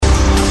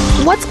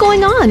What's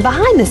going on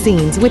behind the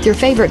scenes with your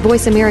favorite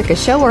Voice America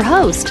show or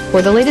host?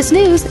 For the latest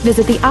news,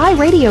 visit the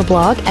iRadio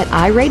blog at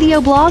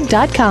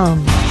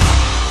iradioblog.com.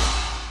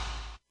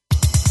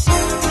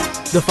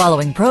 The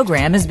following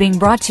program is being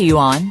brought to you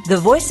on the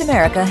Voice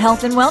America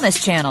Health and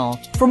Wellness Channel.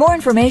 For more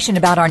information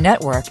about our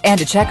network and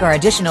to check our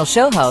additional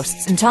show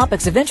hosts and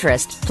topics of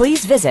interest,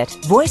 please visit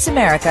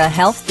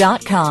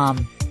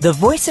voiceamericahealth.com. The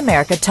Voice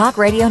America Talk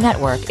Radio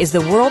Network is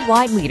the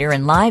worldwide leader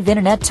in live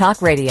Internet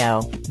talk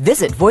radio.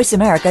 Visit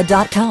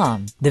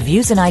voiceamerica.com. The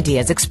views and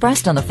ideas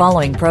expressed on the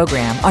following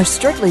program are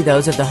strictly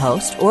those of the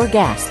host or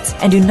guests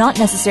and do not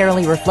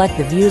necessarily reflect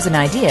the views and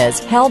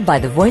ideas held by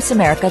the Voice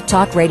America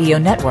Talk Radio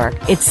Network,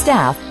 its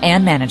staff,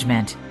 and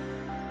management.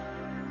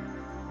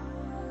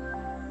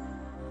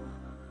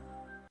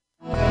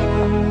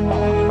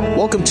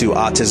 Welcome to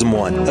Autism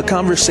One, a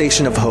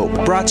conversation of hope,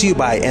 brought to you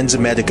by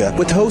Enzymedica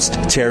with host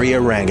Terry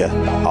Aranga.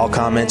 All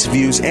comments,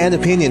 views, and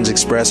opinions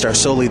expressed are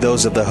solely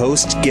those of the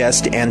host,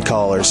 guest, and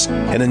callers.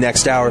 In the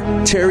next hour,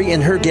 Terry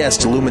and her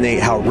guest illuminate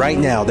how right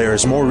now there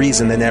is more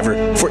reason than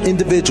ever for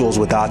individuals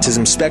with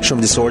autism spectrum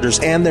disorders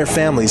and their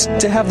families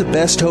to have the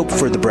best hope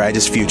for the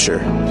brightest future.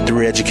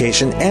 Through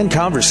education and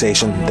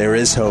conversation, there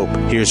is hope.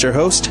 Here's your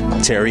host,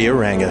 Terry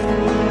Aranga.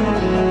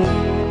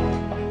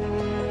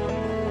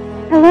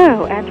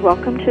 Hello, and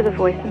welcome to the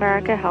Voice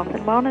America Health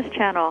and Wellness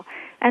Channel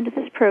and to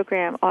this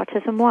program,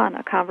 Autism One,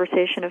 a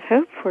conversation of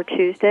hope for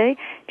Tuesday,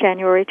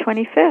 January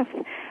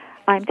 25th.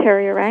 I'm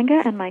Terry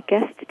Aranga, and my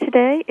guest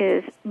today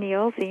is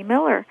Neil Z.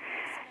 Miller.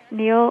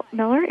 Neil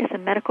Miller is a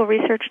medical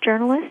research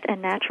journalist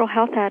and natural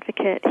health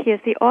advocate. He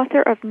is the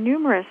author of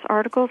numerous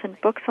articles and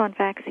books on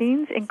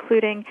vaccines,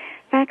 including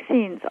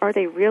Vaccines, Are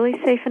They Really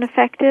Safe and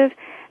Effective?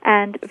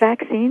 And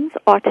Vaccines,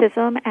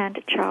 Autism, and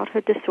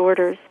Childhood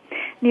Disorders.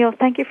 Neil,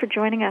 thank you for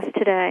joining us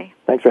today.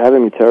 Thanks for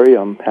having me, Terry.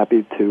 I'm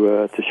happy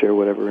to share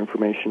whatever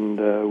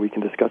information we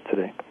can discuss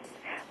today.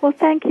 Well,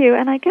 thank you.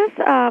 And I guess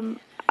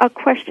a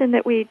question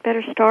that we'd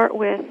better start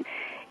with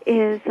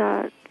is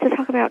to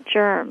talk about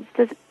germs.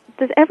 Does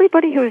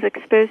everybody who is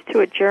exposed to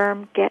a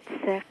germ get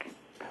sick?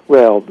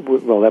 Well,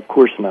 of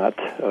course not.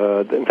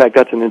 In fact,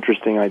 that's an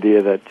interesting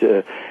idea,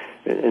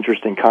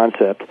 interesting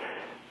concept.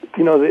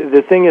 You know,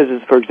 the thing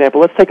is, for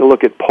example, let's take a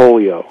look at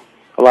polio.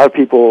 A lot of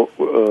people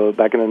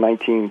back in the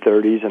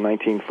 1930s and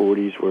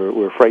 1940s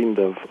were frightened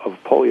of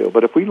polio.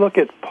 But if we look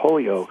at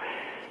polio,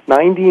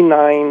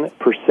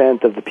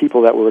 99% of the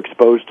people that were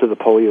exposed to the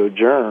polio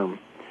germ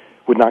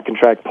would not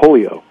contract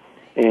polio.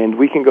 And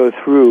we can go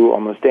through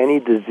almost any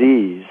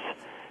disease,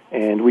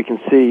 and we can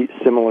see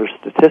similar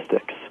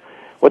statistics.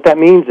 What that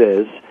means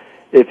is,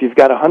 if you've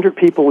got 100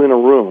 people in a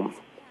room,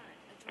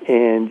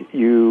 and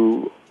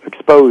you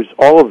expose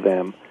all of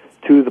them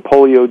to the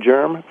polio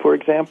germ, for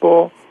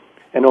example,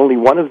 and only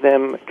one of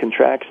them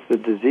contracts the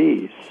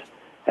disease,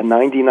 and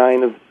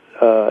the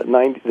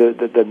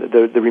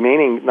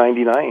remaining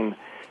 99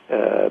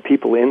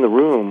 people in the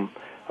room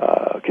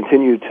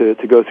continue to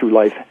go through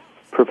life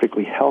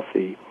perfectly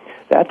healthy,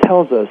 that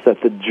tells us that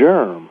the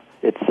germ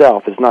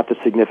itself is not the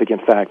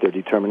significant factor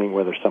determining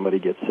whether somebody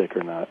gets sick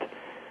or not.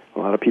 A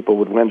lot of people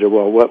would wonder,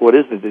 well, what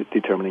is the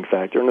determining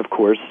factor? And of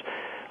course,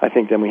 I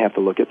think then we have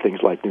to look at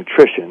things like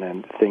nutrition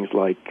and things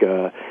like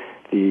the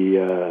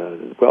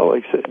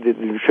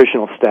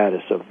nutritional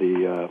status of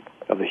the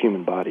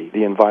human body,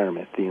 the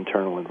environment, the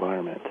internal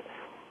environment.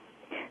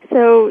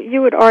 So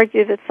you would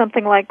argue that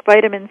something like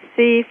vitamin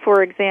C,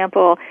 for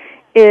example,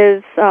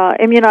 is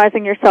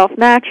immunizing yourself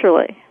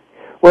naturally.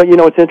 Well, you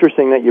know, it's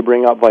interesting that you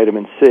bring up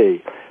vitamin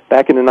C.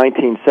 Back in the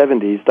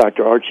 1970s,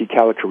 Dr. Archie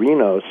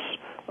Kalakarinos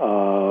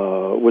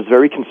was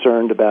very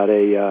concerned about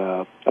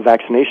a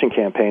vaccination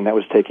campaign that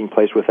was taking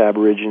place with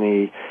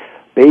Aborigine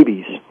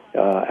babies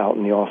out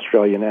in the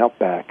Australian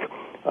outback.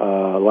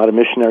 A lot of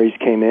missionaries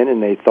came in,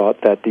 and they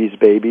thought that these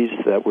babies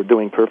that were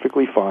doing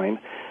perfectly fine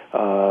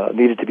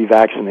needed to be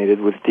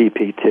vaccinated with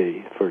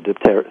DPT, for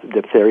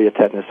diphtheria,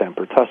 tetanus, and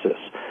pertussis,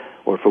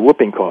 or for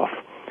whooping cough.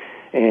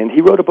 And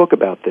he wrote a book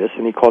about this,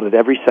 and he called it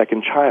Every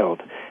Second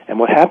Child. And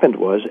what happened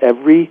was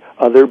every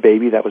other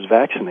baby that was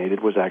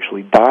vaccinated was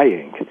actually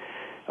dying.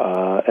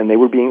 And they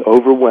were being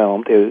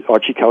overwhelmed.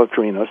 Archie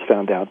Kalakarinos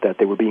found out that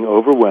they were being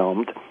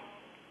overwhelmed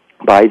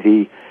by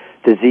the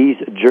disease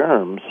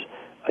germs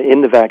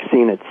in the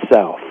vaccine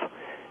itself.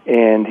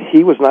 And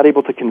he was not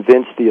able to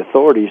convince the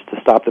authorities to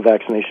stop the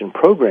vaccination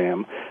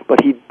program,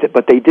 but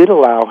they did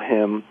allow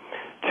him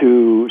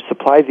to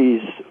supply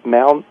these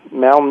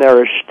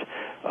malnourished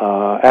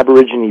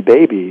Aborigine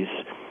babies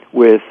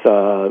with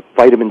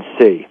vitamin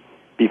C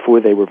before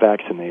they were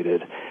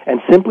vaccinated.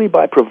 And simply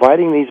by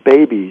providing these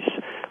babies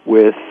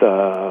with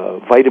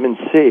vitamin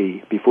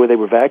C before they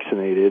were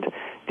vaccinated,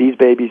 these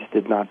babies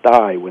did not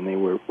die when they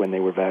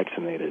were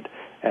vaccinated.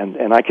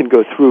 And I can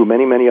go through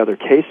many other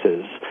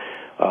cases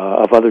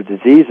of other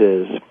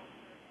diseases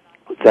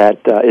that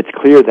it's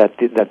clear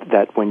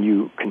that when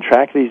you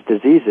contract these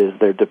diseases,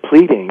 they're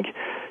depleting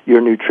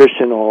your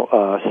nutritional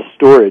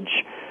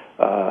storage.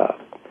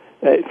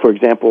 For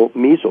example,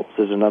 measles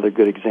is another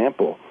good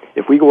example.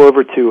 If we go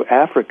over to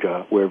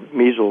Africa, where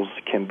measles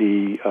can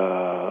be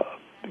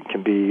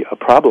can be a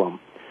problem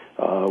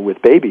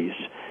with babies.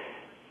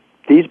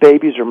 These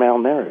babies are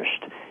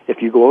malnourished.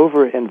 If you go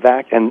over and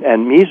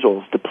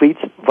measles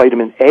depletes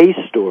vitamin A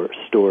stores.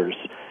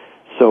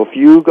 So if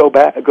you go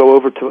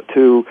over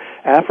to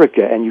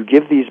Africa and you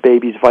give these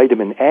babies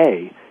vitamin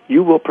A,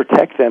 you will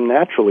protect them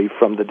naturally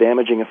from the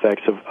damaging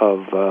effects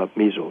of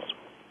measles.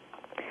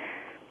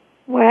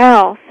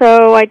 Wow.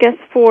 So I guess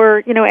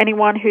for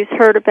anyone who's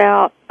heard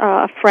about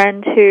a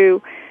friend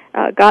who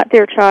got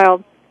their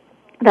child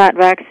that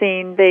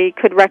vaccine, they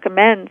could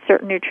recommend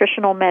certain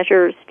nutritional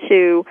measures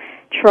to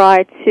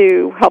try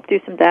to help do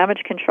some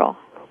damage control.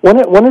 One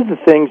of the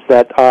things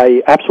that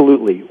I've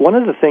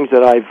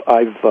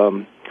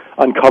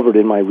uncovered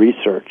in my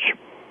research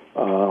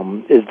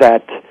is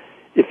that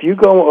if you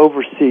go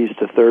overseas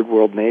to third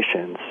world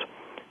nations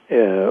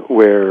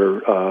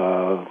where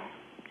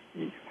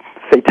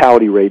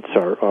fatality rates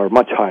are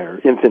much higher,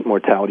 infant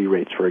mortality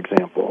rates, for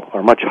example,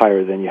 are much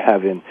higher than you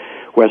have in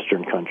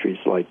Western countries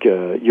like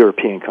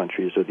European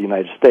countries or the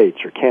United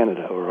States or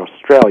Canada or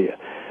Australia.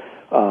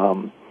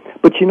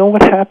 But you know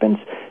what happens?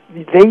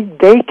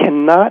 They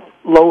cannot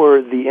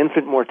lower the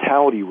infant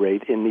mortality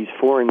rate in these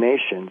foreign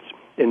nations,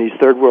 in these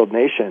third world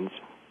nations,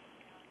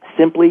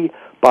 simply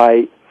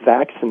by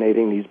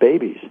vaccinating these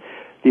babies.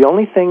 The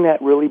only thing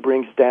that really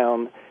brings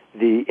down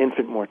the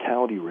infant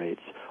mortality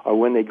rates are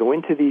when they go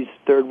into these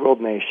third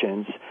world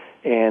nations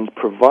and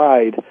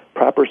provide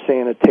proper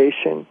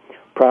sanitation,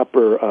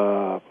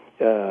 proper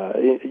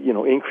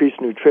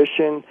increased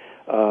nutrition,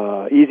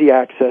 easy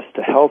access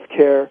to health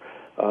care.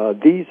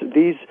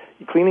 These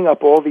cleaning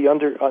up all the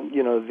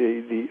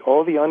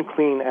all the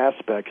unclean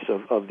aspects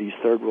of these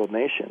third world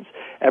nations.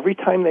 Every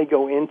time they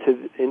go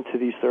into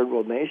these third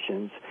world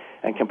nations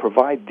and can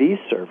provide these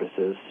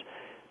services,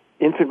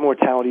 infant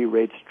mortality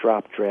rates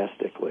drop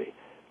drastically.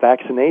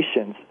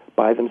 Vaccinations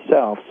by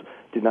themselves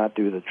do not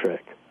do the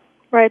trick.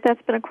 Right,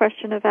 that's been a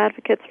question of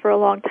advocates for a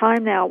long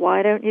time now.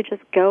 Why don't you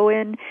just go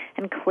in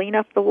and clean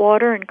up the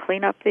water and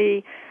clean up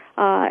the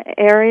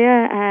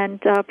area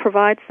and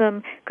provide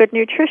some good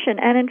nutrition?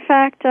 And in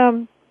fact,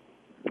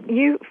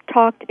 you've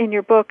talked in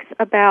your books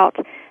about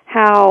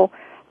how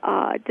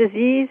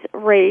disease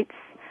rates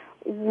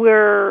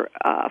were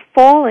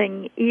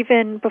falling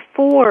even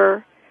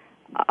before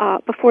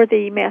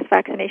the mass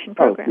vaccination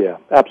program. Oh, yeah,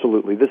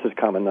 absolutely. This is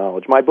common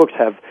knowledge. My books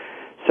have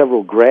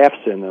several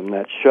graphs in them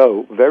that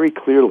show very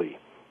clearly,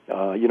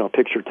 a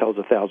picture tells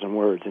 1,000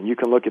 words, and you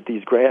can look at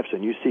these graphs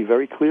and you see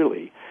very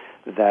clearly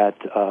that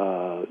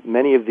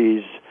many of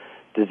these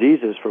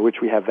diseases for which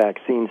we have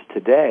vaccines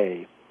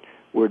today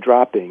were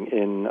dropping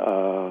in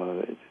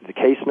the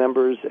case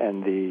numbers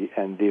and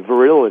the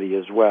virility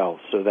as well,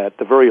 so that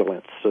the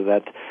virulence, so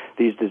that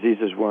these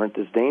diseases weren't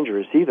as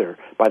dangerous either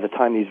by the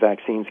time these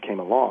vaccines came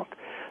along.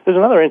 There's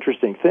another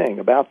interesting thing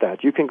about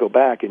that. You can go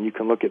back and you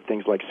can look at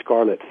things like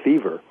scarlet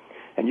fever,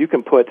 and you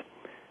can put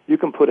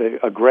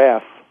a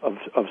graph of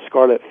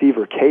scarlet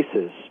fever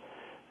cases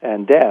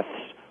and deaths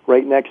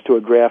right next to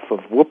a graph of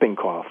whooping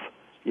cough,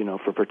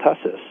 for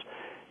pertussis.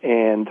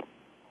 And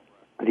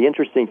the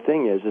interesting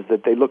thing is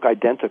that they look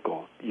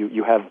identical.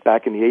 You have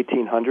back in the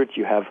 1800s,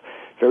 you have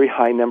very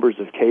high numbers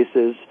of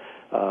cases.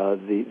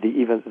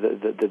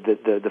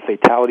 The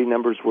fatality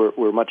numbers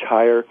were much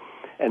higher.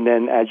 And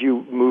then as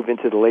you move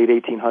into the late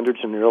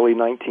 1800s and the early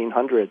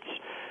 1900s,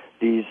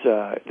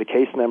 the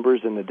case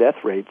numbers and the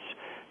death rates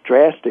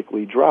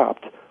drastically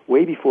dropped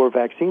way before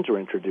vaccines were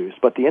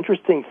introduced. But the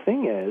interesting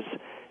thing is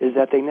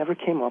that they never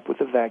came up with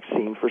a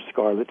vaccine for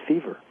scarlet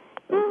fever.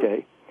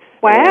 Okay.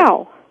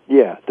 Wow.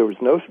 Yeah, there was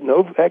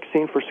no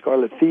vaccine for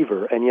scarlet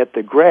fever, and yet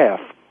the graph,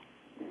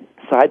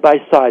 side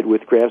by side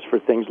with graphs for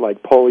things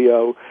like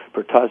polio,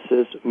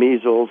 pertussis,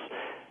 measles,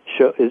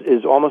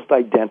 is almost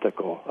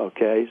identical.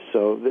 Okay,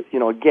 so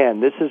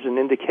again, this is an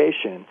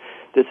indication.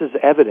 This is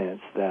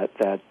evidence that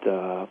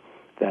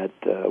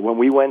when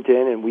we went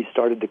in and we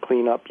started to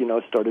clean up,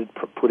 started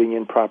putting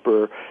in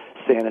proper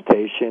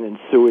sanitation and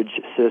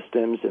sewage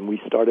systems, and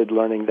we started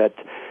learning that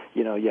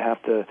you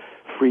have to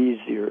freeze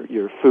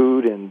your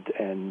food and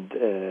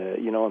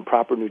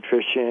proper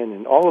nutrition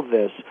and all of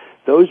this.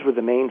 Those were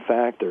the main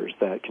factors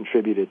that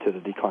contributed to the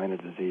decline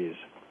of disease.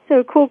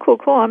 So cool.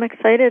 I'm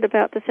excited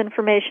about this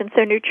information.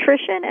 So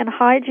nutrition and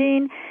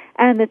hygiene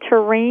and the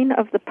terrain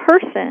of the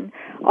person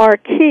are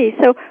key.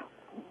 So,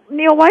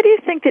 Neil, why do you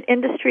think that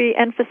industry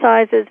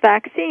emphasizes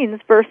vaccines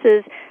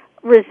versus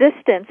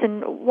resistance,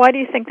 and why do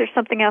you think there's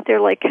something out there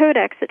like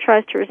Codex that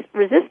tries to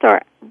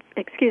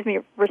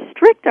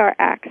restrict our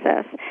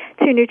access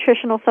to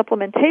nutritional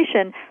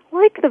supplementation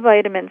like the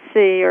vitamin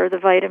C or the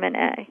vitamin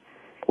A?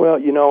 Well,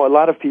 a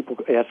lot of people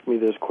ask me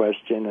this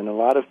question, and a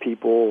lot of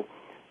people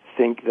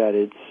think that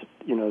it's,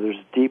 there's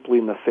deeply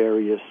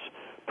nefarious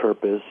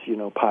purpose,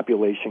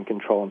 population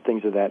control and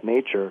things of that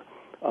nature.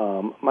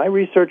 My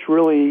research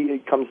really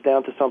comes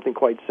down to something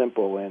quite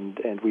simple,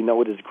 and we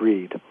know it is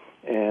greed.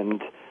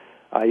 And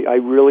I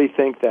really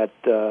think that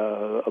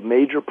a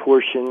major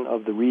portion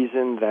of the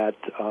reason that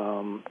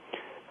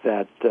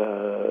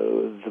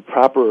the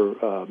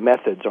proper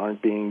methods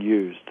aren't being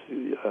used.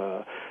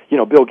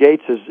 Bill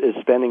Gates is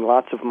spending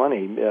lots of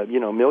money,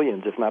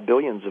 millions, if not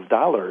billions of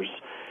dollars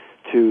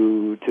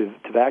to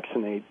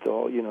vaccinate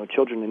all,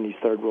 children in these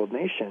third world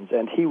nations.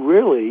 And he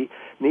really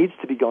needs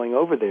to be going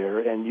over there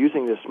and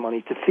using this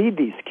money to feed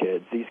these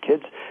kids.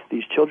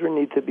 These children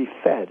need to be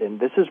fed. And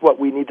this is what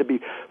we need to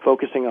be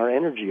focusing our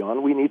energy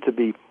on. We need to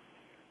be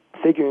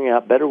figuring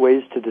out better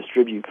ways to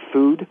distribute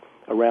food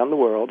around the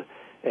world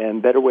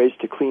and better ways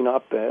to clean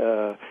up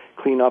the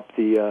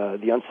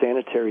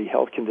unsanitary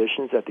health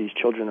conditions that these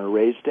children are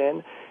raised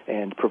in,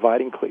 and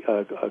providing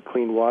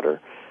clean water.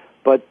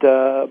 But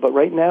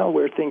right now,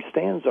 where things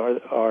stand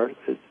are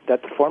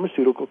that the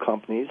pharmaceutical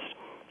companies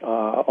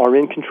are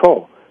in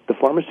control. The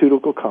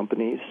pharmaceutical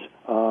companies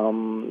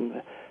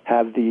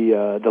have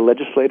the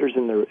legislators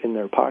in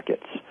their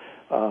pockets.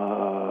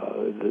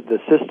 The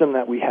system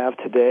that we have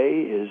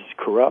today is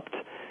corrupt.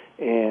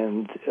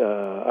 And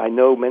I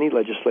know many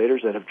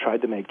legislators that have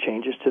tried to make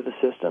changes to the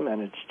system,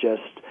 and it's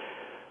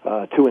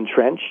just too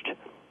entrenched.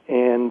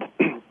 And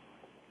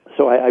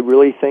so I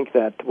really think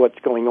that what's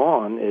going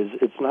on is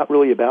it's not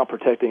really about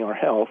protecting our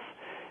health.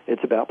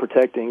 It's about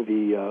protecting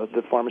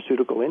the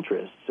pharmaceutical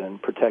interests and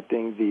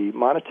protecting the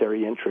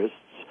monetary interests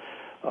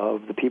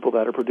of the people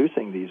that are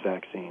producing these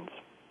vaccines.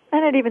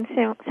 And it even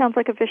sounds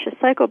like a vicious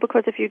cycle,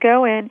 because if you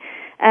go in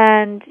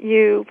and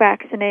you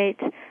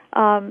vaccinate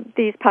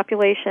these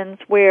populations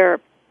where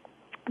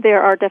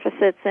there are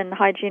deficits in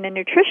hygiene and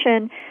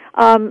nutrition,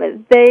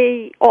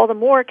 they all the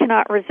more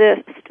cannot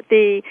resist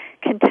the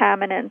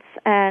contaminants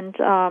and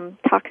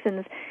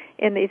toxins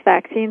in these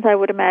vaccines, I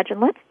would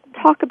imagine. Let's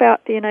talk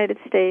about the United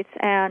States.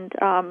 And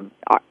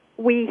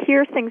we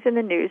hear things in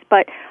the news,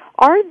 but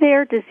are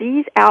there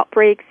disease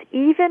outbreaks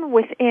even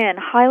within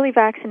highly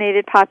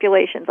vaccinated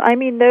populations? I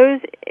mean,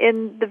 those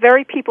in the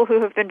very people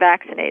who have been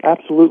vaccinated.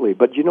 Absolutely.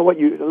 But you know what?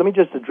 Let me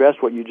just address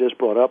what you just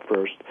brought up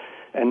first.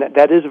 And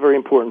that is a very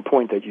important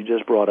point that you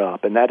just brought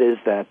up, and that is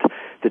that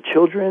the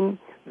children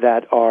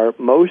that are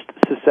most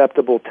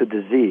susceptible to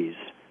disease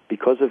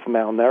because of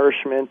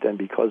malnourishment and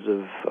because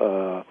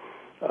of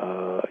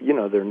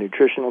their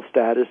nutritional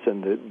status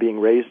and being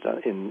raised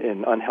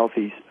in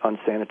unhealthy,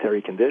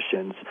 unsanitary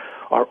conditions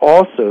are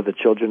also the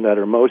children that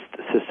are most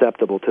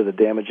susceptible to the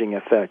damaging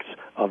effects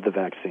of the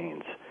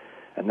vaccines.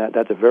 And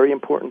that's a very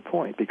important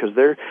point, because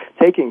they're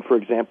taking, for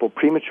example,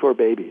 premature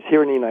babies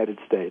here in the United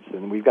States,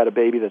 and we've got a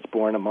baby that's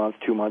born a month,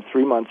 2 months,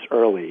 3 months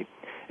early,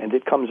 and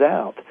it comes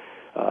out.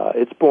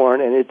 It's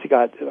born, and it's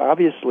got,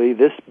 obviously,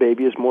 this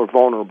baby is more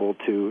vulnerable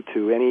to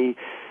any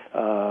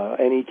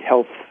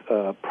health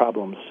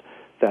problems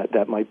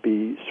that might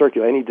be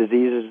circulating, any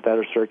diseases that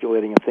are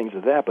circulating and things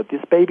of that. But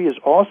this baby is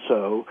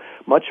also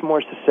much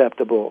more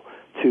susceptible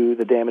to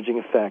the damaging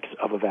effects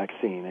of a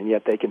vaccine, and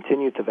yet they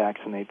continue to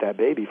vaccinate that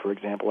baby, for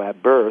example,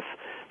 at birth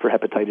for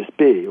hepatitis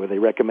B, or they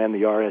recommend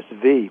the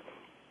RSV,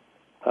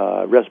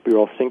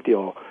 respiratory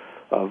syncytial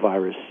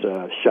virus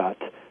shot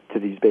to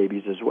these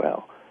babies as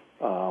well.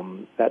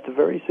 That's a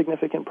very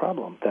significant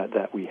problem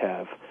that we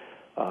have.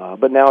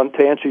 But now,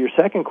 to answer your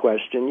second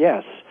question,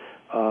 yes,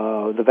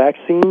 the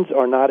vaccines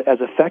are not as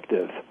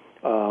effective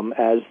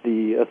as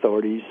the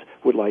authorities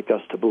would like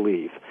us to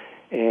believe.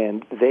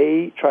 And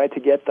they try to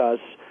get us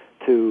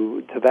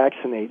to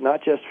vaccinate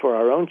not just for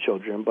our own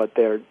children, but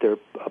they're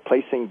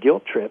placing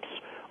guilt trips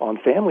on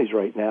families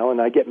right now. And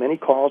I get many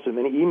calls and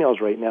many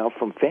emails right now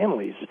from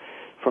families,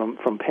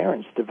 from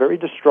parents. They're very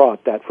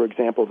distraught that, for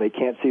example, they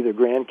can't see their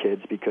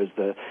grandkids because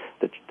the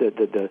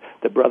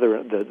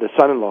brother, the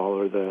son-in-law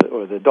or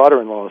the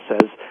daughter-in-law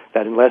says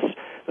that unless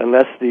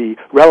the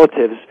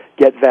relatives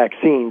get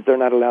vaccines, they're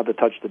not allowed to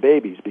touch the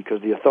babies,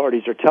 because the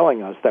authorities are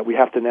telling us that we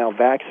have to now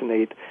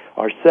vaccinate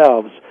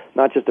ourselves,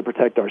 not just to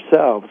protect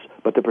ourselves,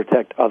 but to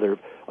protect other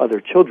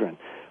children.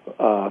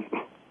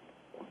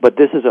 But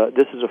this is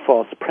a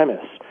false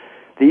premise.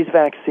 These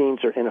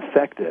vaccines are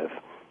ineffective,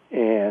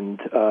 and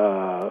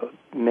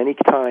many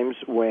times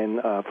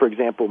when, for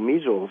example,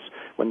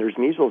 when there's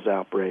measles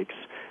outbreaks,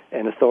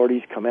 and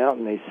authorities come out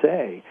and they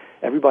say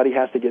everybody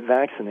has to get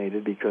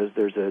vaccinated because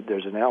there's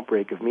an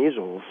outbreak of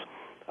measles,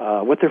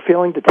 what they're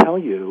failing to tell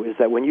you is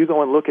that when you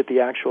go and look at the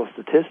actual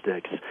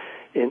statistics,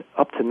 in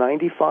up to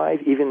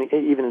 95, even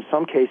in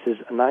some cases,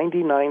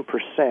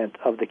 99%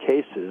 of the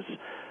cases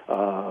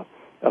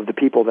of the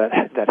people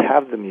that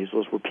have the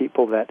measles were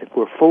people that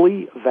were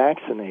fully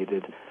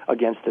vaccinated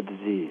against the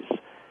disease.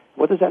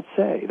 What does that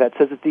say? That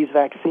says that these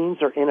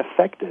vaccines are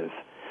ineffective.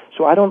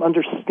 So I don't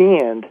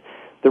understand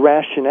the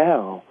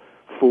rationale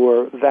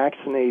for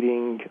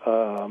vaccinating,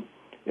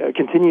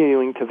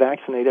 continuing to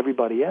vaccinate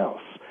everybody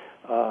else.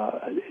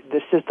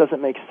 This just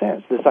doesn't make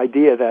sense. This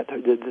idea that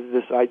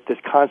this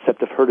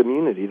concept of herd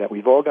immunity, that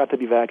we've all got to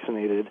be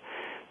vaccinated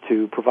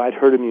to provide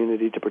herd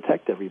immunity to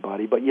protect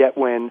everybody, but yet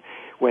when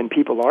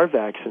people are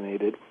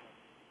vaccinated,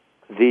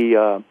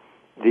 they're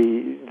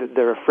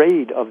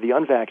afraid of the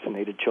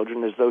unvaccinated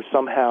children, as though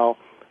somehow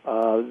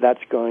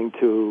that's going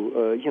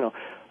to,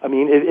 I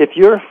mean, if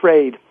you're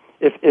afraid,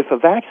 if a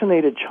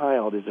vaccinated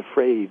child is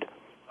afraid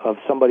of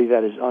somebody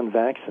that is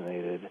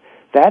unvaccinated,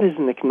 that is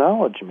an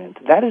acknowledgement,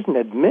 that is an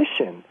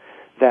admission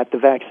that the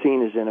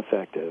vaccine is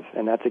ineffective,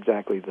 and that's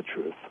exactly the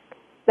truth.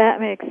 That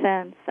makes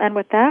sense. And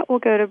with that, we'll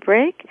go to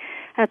break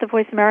at the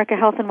Voice America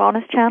Health and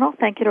Wellness channel.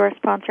 Thank you to our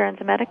sponsor,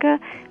 Enzymedica,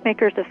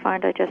 makers of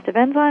fine digestive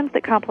enzymes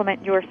that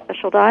complement your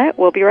special diet.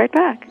 We'll be right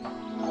back.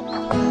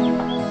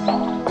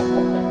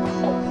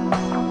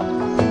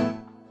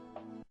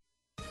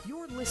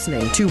 You're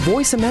listening to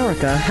Voice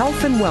America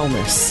Health and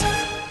Wellness.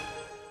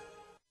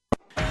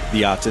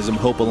 The Autism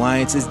Hope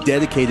Alliance is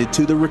dedicated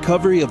to the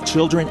recovery of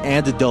children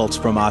and adults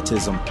from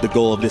autism. The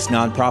goal of this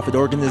nonprofit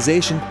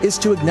organization is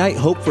to ignite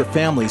hope for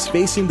families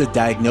facing the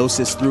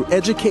diagnosis through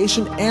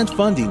education and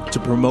funding to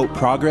promote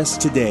progress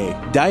today.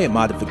 Diet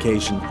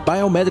modification,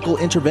 biomedical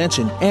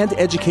intervention, and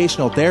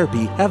educational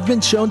therapy have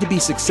been shown to be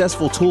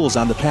successful tools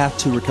on the path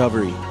to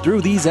recovery.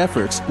 Through these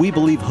efforts, we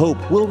believe hope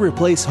will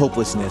replace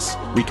hopelessness.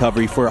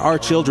 Recovery for our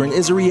children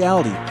is a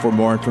reality. For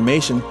more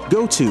information,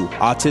 go to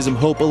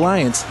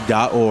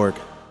autismhopealliance.org.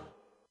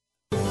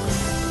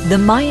 The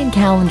Mayan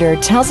calendar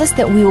tells us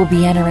that we will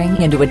be entering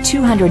into a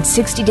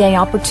 260-day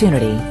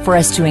opportunity for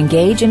us to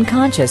engage in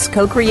conscious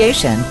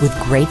co-creation with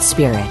Great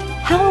Spirit.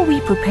 How will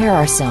we prepare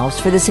ourselves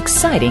for this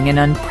exciting and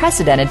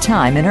unprecedented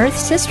time in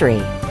Earth's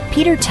history?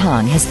 Peter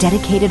Tung has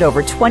dedicated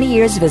over 20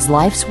 years of his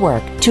life's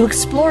work to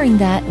exploring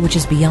that which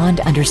is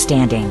beyond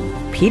understanding.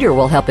 Peter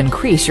will help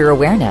increase your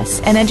awareness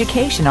and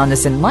education on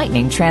this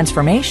enlightening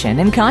transformation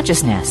in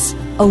consciousness.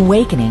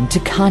 Awakening to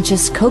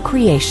Conscious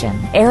Co-Creation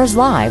airs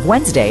live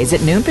Wednesdays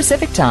at noon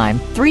Pacific Time,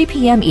 3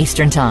 p.m.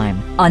 Eastern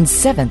Time on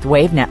Seventh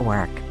Wave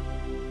Network.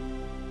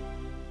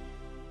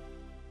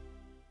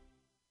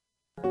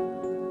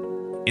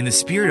 In the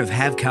spirit of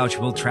Have Couch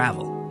Will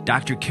Travel,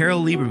 Dr.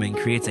 Carol Lieberman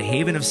creates a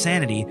haven of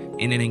sanity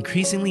in an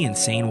increasingly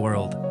insane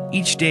world.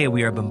 Each day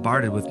we are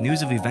bombarded with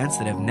news of events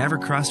that have never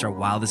crossed our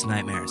wildest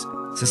nightmares.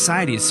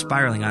 Society is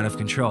spiraling out of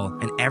control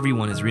and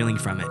everyone is reeling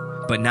from it.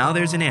 But now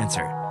there's an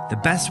answer. The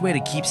best way to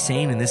keep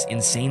sane in this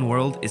insane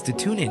world is to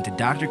tune in to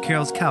Dr.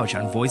 Carol's Couch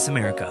on Voice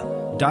America.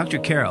 Dr.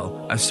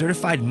 Carol, a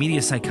certified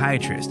media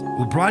psychiatrist,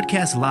 will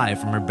broadcast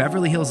live from her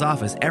Beverly Hills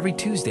office every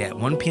Tuesday at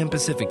 1 p.m.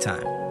 Pacific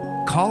Time.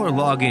 Call or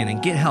log in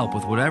and get help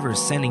with whatever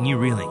is sending you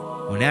reeling,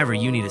 whenever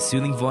you need a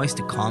soothing voice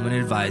to calm and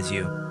advise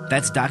you.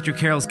 That's Dr.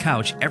 Carol's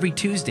Couch every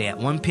Tuesday at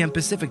 1 p.m.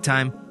 Pacific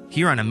Time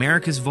here on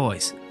America's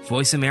Voice,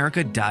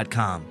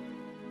 voiceamerica.com.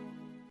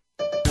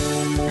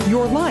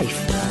 Your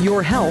life,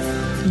 your health,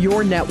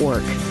 your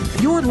network.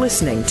 You're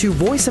listening to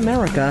Voice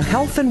America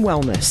Health and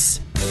Wellness.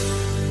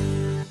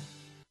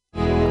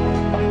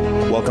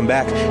 Welcome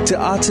back to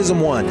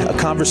Autism One, a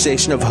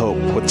conversation of hope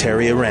with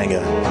Terry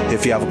Aranga.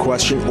 If you have a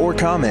question or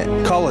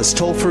comment, call us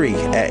toll-free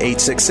at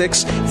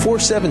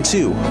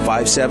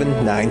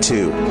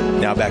 866-472-5792.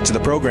 Now back to the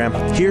program.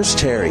 Here's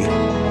Terry.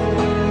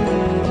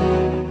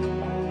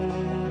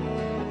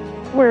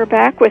 We're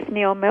back with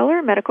Neil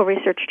Miller, medical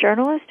research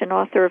journalist and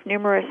author of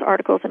numerous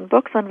articles and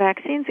books on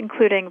vaccines,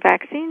 including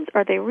Vaccines,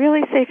 Are They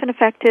Really Safe and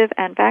Effective?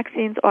 And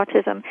Vaccines,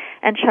 Autism,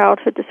 and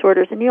Childhood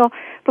Disorders. And Neil,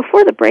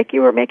 before the break,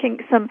 you were making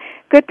some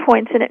good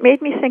points, and it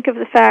made me think of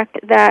the fact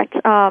that,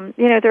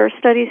 there are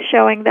studies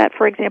showing that,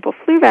 for example,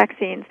 flu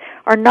vaccines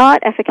are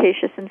not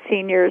efficacious in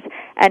seniors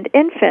and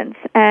infants,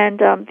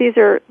 and these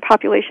are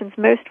populations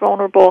most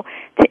vulnerable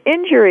to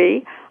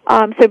injury.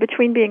 So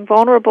between being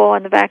vulnerable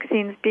and the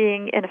vaccines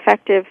being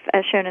ineffective,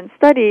 as shown in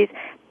studies,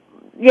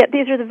 yet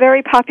these are the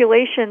very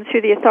populations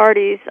who the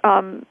authorities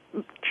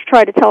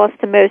try to tell us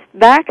to most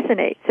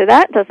vaccinate. So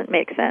that doesn't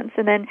make sense.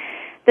 And then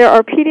there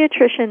are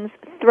pediatricians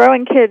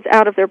throwing kids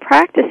out of their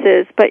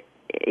practices, but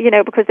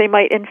because they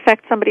might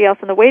infect somebody else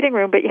in the waiting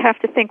room, but you have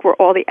to think we're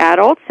all the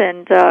adults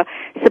and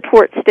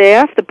support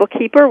staff, the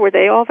bookkeeper, were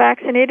they all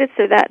vaccinated?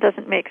 So that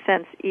doesn't make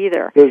sense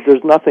either.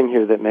 There's nothing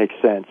here that makes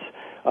sense.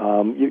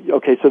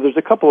 So there's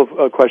a couple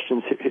of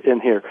questions in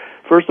here.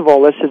 First of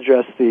all, let's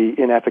address the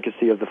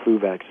inefficacy of the flu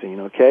vaccine,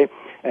 okay?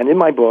 And in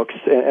my books,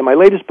 and my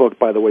latest book,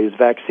 by the way, is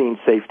Vaccine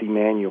Safety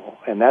Manual,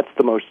 and that's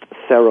the most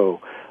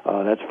thorough.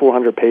 That's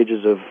 400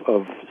 pages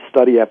of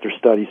study after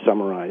study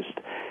summarized.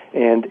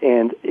 And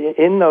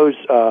in those,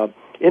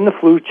 in the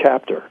flu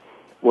chapter,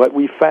 what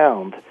we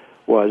found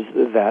was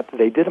that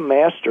they did a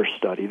master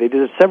study. They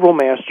did several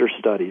master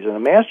studies. And a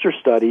master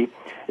study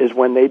is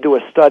when they do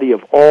a study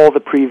of all the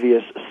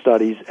previous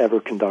studies ever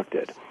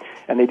conducted.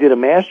 And they did a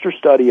master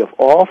study of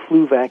all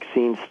flu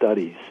vaccine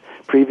studies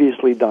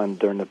previously done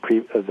during the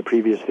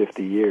previous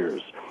 50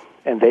 years.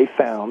 And they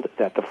found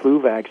that the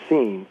flu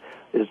vaccine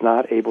is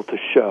not able to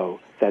show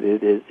that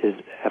it is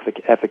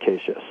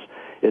efficacious.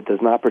 It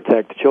does not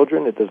protect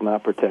children, it does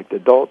not protect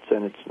adults,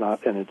 and it's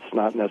not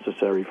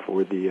necessary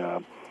for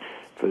the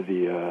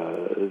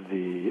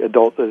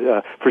adult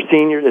for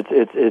seniors.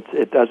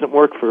 It doesn't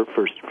work for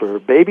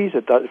babies.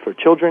 It does for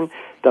children. It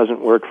doesn't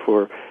work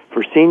for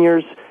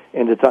seniors,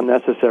 and it's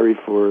unnecessary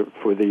for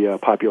the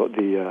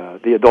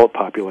adult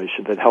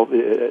population, the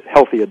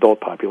healthy adult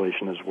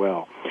population as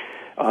well.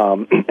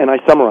 And I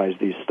summarize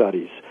these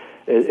studies.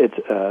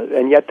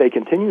 And yet they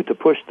continue to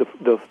push the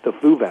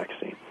flu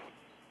vaccine.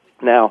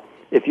 Now,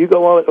 if you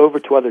go over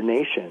to other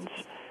nations,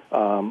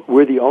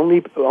 We're the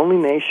only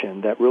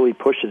nation that really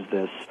pushes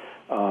this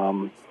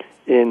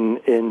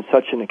in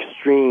such an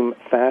extreme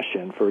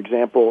fashion. For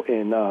example,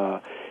 in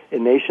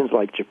nations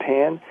like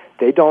Japan,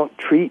 they don't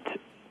treat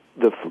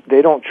the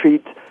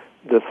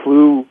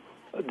flu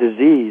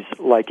disease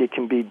like it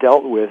can be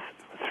dealt with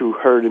through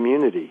herd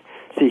immunity.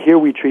 See, here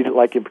we treat it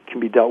like it can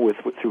be dealt with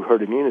through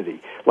herd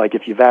immunity. Like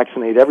if you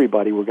vaccinate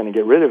everybody, we're going to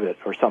get rid of it,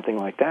 or something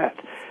like that.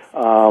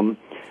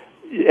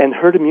 And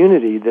herd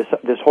immunity,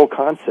 this whole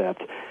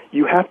concept,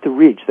 you have to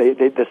reach.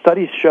 The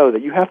studies show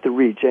that you have to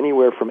reach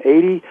anywhere from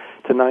 80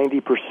 to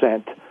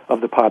 90%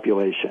 of the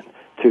population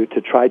to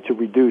try to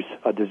reduce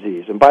a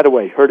disease. And by the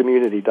way, herd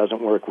immunity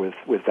doesn't work with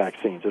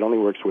vaccines. It only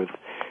works with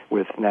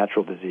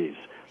natural disease,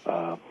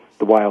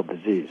 the wild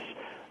disease.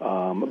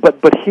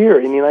 But here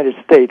in the United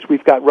States,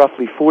 we've got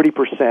roughly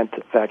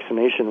 40%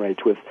 vaccination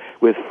rates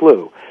with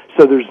flu.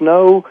 So there's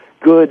no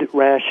good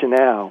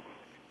rationale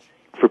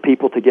for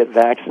people to get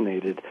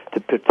vaccinated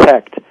to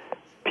protect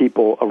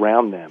people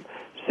around them.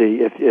 See,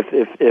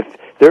 if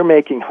they're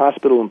making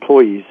hospital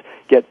employees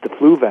get the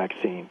flu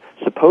vaccine,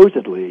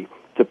 supposedly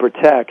to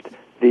protect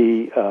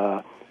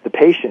the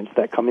patients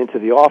that come into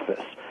the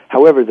office.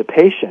 However, the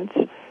patients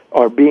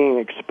are being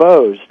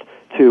exposed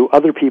to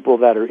other people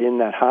that are in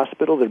that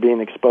hospital. They're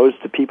being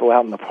exposed to people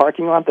out in the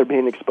parking lot. They're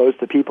being exposed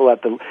to people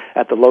at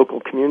the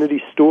local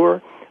community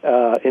store,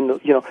 at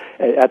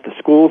the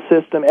school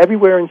system,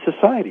 everywhere in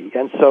society.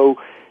 And so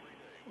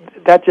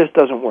that just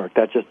doesn't work.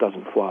 That just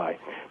doesn't fly.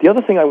 The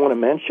other thing I want to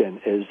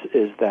mention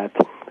is that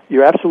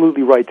you're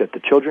absolutely right that the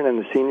children and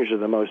the seniors are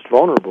the most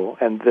vulnerable,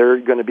 and they're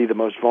going to be the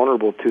most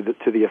vulnerable to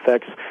the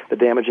effects, the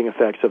damaging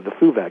effects of the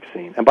flu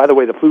vaccine. And by the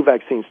way, the flu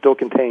vaccine still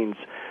contains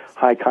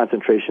high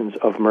concentrations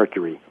of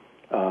mercury,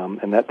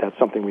 and that's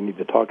something we need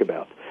to talk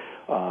about.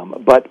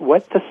 But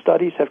what the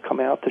studies have come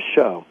out to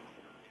show,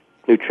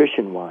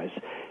 nutrition-wise,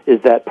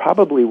 is that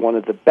probably one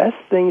of the best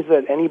things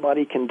that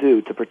anybody can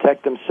do to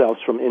protect themselves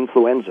from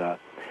influenza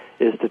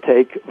is to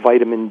take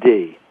vitamin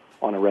D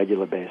on a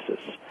regular basis.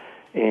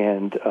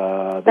 And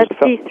that's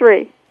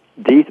D3.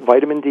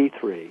 Vitamin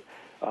D3.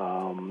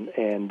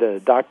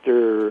 And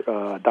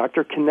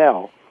Dr.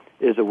 Cannell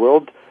is a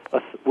world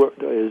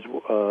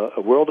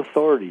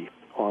authority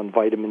on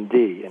vitamin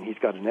D, and he's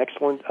got an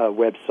excellent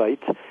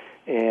website,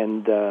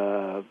 and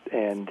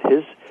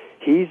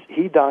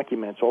he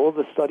documents all of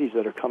the studies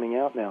that are coming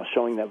out now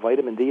showing that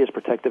vitamin D is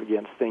protective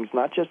against things,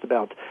 not just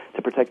about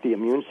to protect the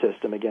immune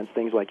system against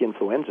things like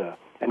influenza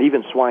and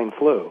even swine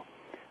flu,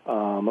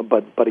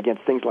 but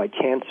against things like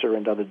cancer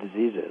and other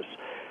diseases.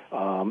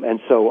 And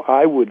so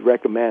I would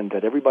recommend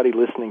that everybody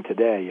listening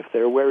today, if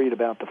they're worried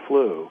about the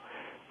flu,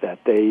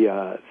 that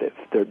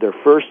their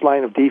first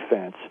line of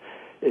defense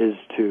is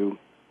to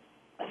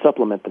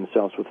supplement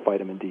themselves with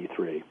vitamin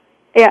D3.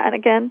 Yeah, and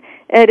again,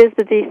 it is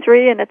the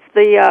D3, and it's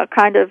the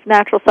kind of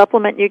natural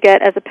supplement you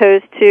get as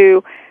opposed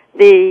to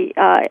the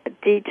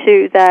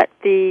D2 that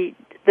the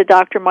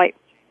doctor might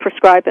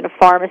prescribe in a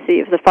pharmacy,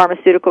 of the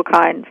pharmaceutical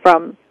kind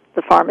from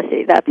the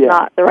pharmacy. That's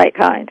not the right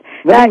kind.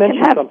 Let me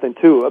mention something,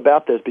 too,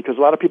 about this, because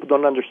a lot of people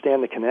don't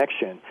understand the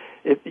connection.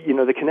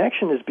 The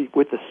connection is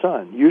with the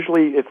sun.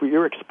 Usually, if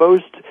you're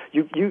exposed,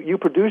 you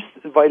produce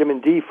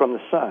vitamin D from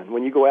the sun.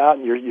 When you go out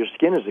and your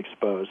skin is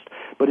exposed.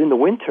 But in the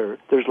winter,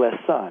 there's less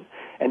sun.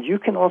 And you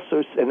can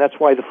also, and that's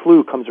why the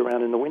flu comes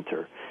around in the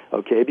winter,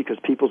 okay, because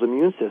people's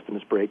immune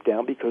systems break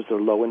down because they're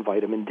low in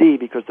vitamin D,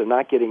 because they're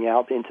not getting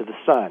out into the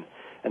sun.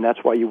 And that's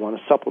why you want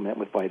to supplement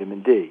with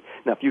vitamin D.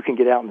 Now, if you can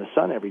get out in the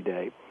sun every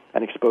day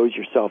and expose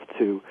yourself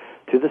to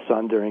the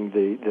sun during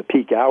the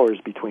peak hours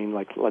between,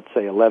 like, let's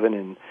say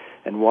 11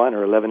 and 1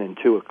 or 11 and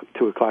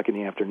 2 o'clock in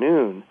the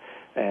afternoon,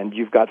 and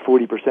you've got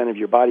 40% of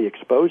your body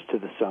exposed to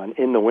the sun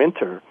in the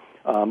winter,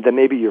 then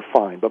maybe you're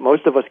fine. But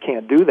most of us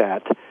can't do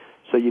that,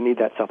 so you need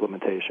that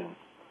supplementation.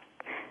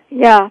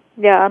 Yeah,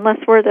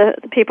 unless we're the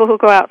people who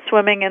go out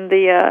swimming in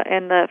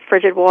the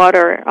frigid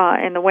water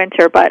in the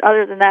winter. But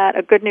other than that,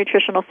 a good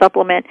nutritional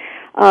supplement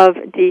of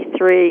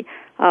D3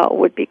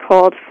 would be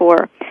called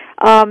for.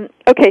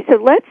 Okay, so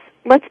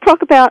let's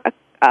talk about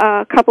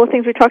a couple of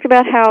things. We talked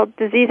about how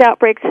disease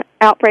outbreaks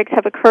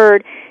have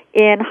occurred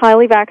in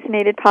highly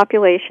vaccinated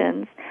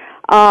populations.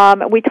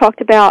 We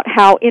talked about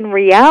how, in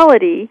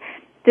reality,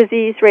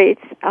 disease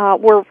rates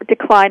were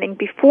declining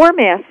before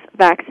mass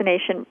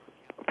vaccination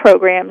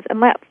programs. And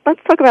let's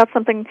talk about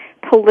something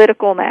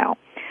political now.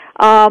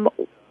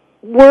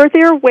 Were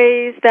there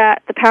ways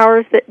that the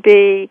powers that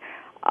be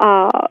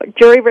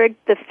jury-rigged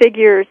the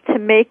figures to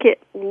make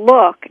it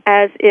look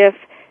as if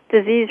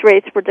disease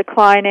rates were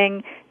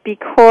declining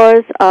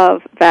because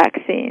of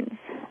vaccines?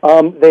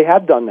 They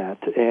have done that,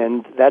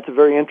 and that's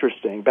very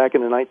interesting. Back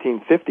in the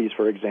 1950s,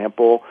 for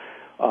example,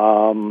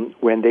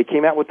 when they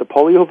came out with the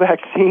polio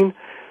vaccine,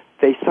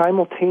 they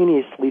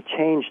simultaneously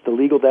changed the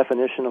legal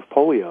definition of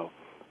polio.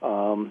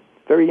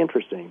 Very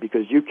interesting,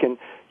 because you can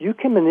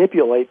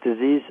manipulate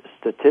disease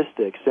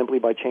statistics simply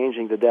by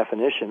changing the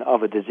definition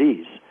of a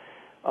disease.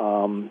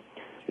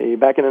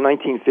 Back in the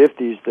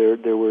 1950s,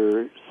 there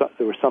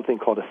was something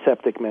called a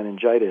septic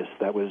meningitis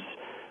that was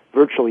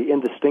virtually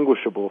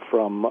indistinguishable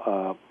from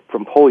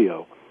from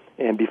polio.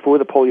 And before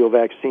the polio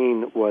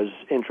vaccine was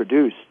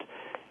introduced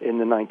in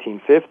the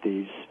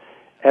 1950s,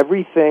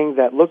 everything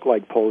that looked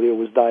like polio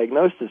was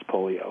diagnosed as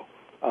polio.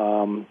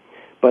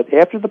 But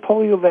after the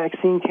polio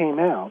vaccine came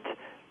out,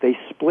 they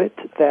split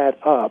that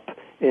up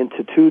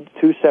into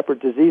two separate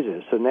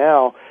diseases. So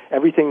now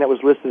everything that was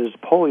listed as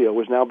polio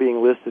was now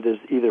being listed as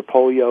either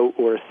polio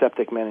or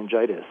septic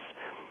meningitis.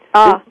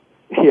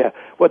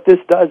 What this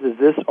does is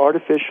this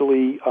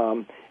artificially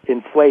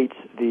inflates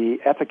the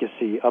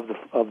efficacy of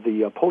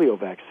the polio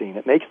vaccine.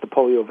 It makes the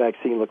polio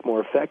vaccine look more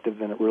effective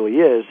than it really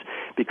is,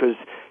 because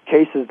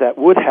cases that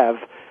would have,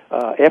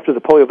 after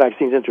the polio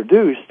vaccine is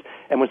introduced,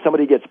 and when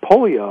somebody gets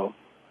polio,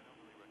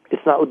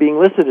 it's not being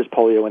listed as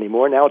polio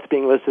anymore. Now it's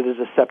being listed as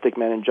a septic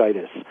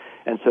meningitis,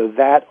 and so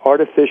that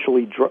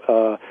artificially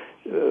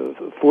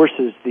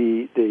forces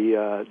the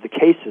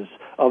cases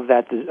of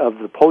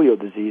the polio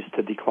disease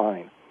to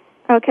decline.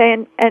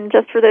 Okay, and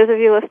just for those of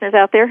you listeners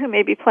out there who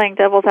may be playing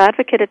devil's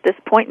advocate at this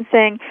point and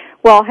saying,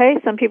 well, hey,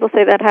 some people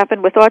say that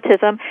happened with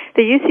autism,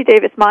 the UC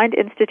Davis Mind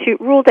Institute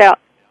ruled out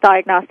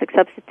diagnostic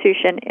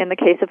substitution in the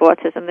case of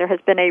autism. There has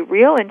been a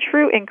real and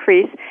true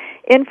increase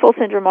in full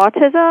syndrome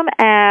autism,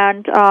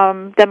 and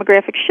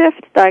demographic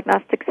shift,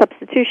 diagnostic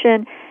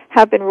substitution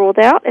have been ruled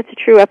out. It's a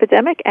true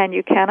epidemic, and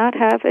you cannot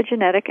have a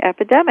genetic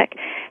epidemic.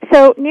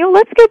 So, Neil,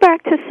 let's go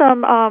back to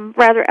some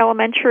rather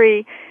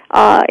elementary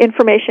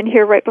information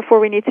here right before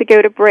we need to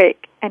go to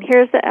break. And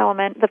here's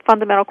the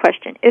fundamental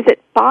question. Is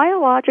it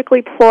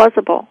biologically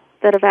plausible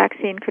that a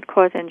vaccine could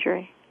cause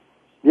injury?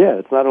 Yeah,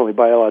 it's not only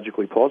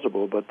biologically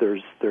plausible, but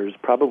there's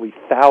probably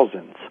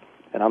thousands,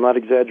 and I'm not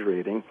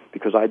exaggerating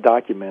because I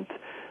document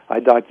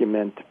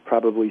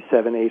probably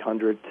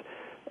 700-800.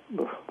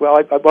 Well,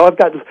 I've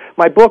got,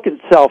 my book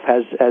itself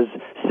has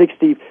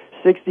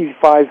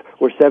 65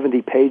 or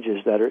 70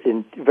 pages that are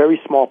in very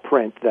small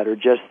print that are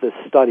just the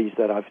studies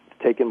that I've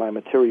taken my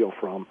material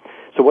from.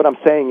 So what I'm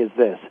saying is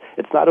this: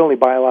 it's not only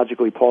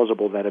biologically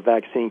plausible that a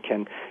vaccine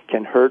can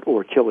hurt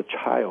or kill a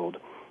child,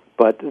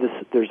 but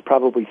there's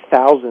probably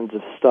thousands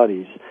of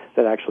studies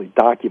that actually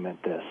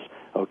document this.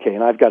 Okay,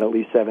 and I've got at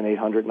least 700,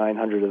 800,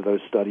 900 of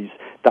those studies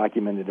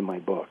documented in my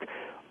book.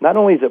 Not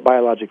only is it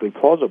biologically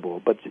plausible,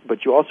 but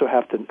you also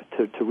have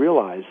to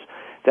realize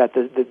that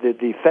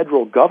the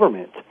federal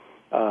government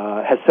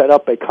has set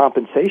up a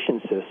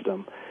compensation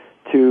system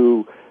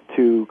to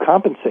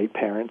compensate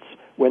parents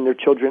when their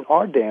children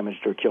are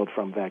damaged or killed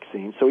from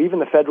vaccines. So even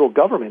the federal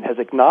government has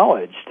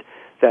acknowledged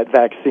that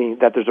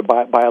there's a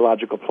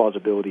biological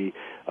plausibility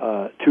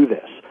to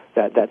this,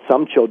 that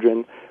some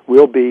children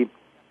will be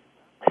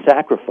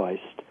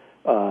sacrificed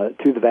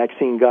to the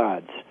vaccine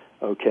gods.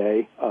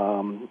 Okay,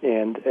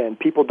 and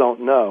people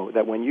don't know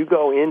that when you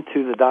go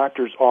into the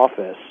doctor's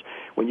office,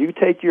 when you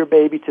take your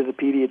baby to the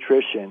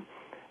pediatrician,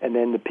 and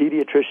then the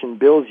pediatrician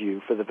bills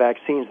you for the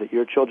vaccines that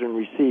your children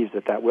receives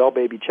at that well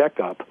baby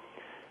checkup,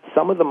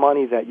 some of the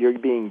money that you're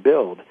being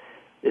billed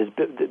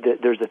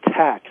there's a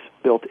tax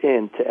built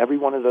into every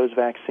one of those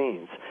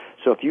vaccines.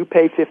 So if you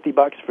pay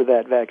 $50 for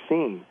that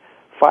vaccine,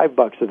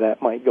 $5 of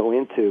that might go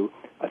into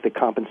the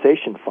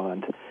compensation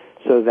fund,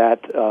 so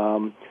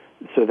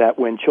that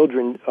when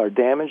children are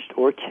damaged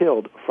or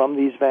killed from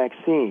these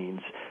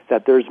vaccines,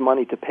 that there's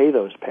money to pay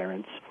those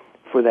parents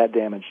for that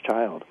damaged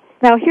child.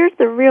 Now, here's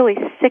the really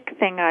sick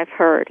thing I've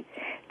heard.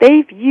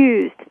 They've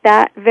used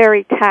that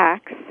very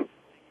tax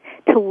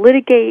to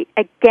litigate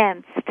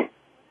against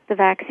the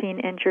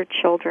vaccine-injured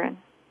children.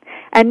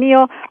 And,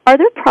 Neil, are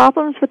there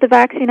problems with the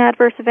vaccine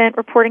adverse event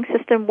reporting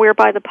system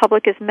whereby the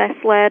public is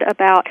misled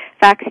about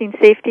vaccine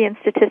safety and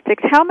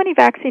statistics? How many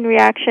vaccine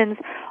reactions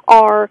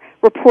are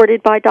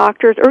reported by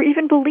doctors or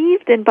even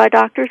believed in by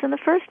doctors in the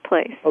first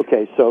place?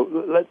 Okay, so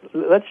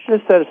let's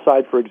just set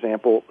aside, for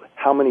example,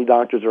 how many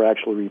doctors are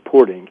actually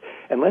reporting,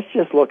 and let's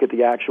just look at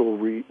the actual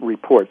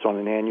reports on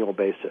an annual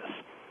basis.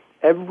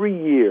 Every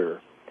year,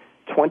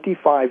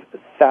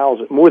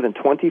 more than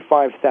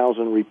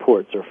 25,000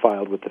 reports are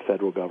filed with the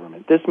federal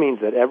government. This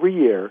means that every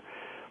year,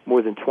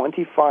 more than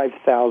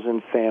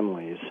 25,000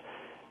 families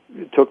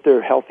took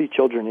their healthy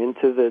children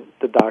into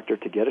the doctor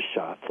to get a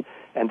shot,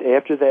 and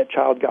after that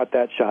child got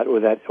that shot, or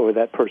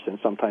that person,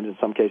 sometimes in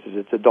some cases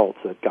it's adults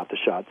that got the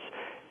shots,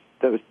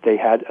 they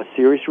had a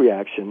serious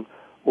reaction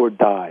or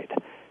died,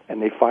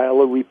 and they file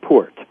a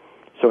report.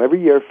 So every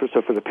year,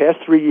 for the past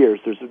 3 years,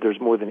 there's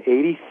more than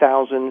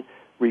 80,000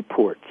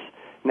 reports.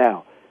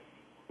 Now,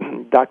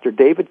 Dr.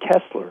 David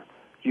Kessler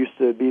used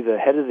to be the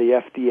head of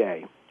the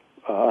FDA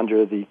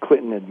under the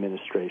Clinton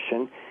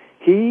administration.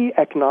 He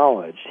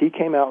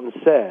came out and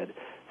said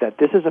that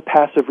this is a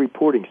passive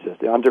reporting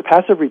system. Under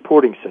passive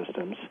reporting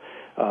systems,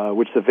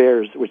 which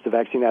the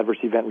vaccine adverse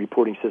event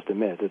reporting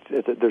system is,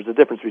 there's a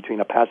difference between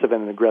a passive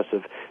and an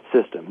aggressive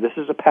system. This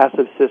is a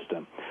passive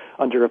system.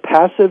 Under a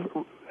passive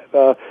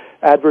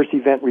adverse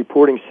event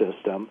reporting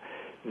system,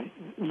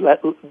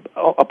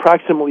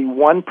 approximately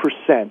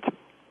 1%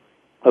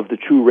 of the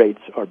true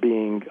rates are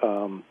being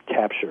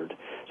captured.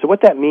 So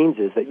what that means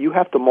is that you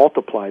have to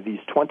multiply these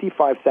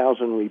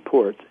 25,000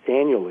 reports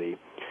annually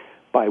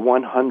by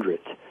 100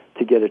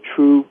 to get a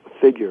true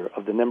figure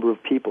of the number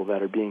of people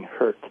that are being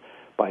hurt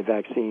by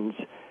vaccines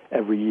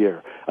every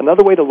year.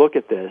 Another way to look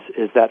at this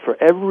is that for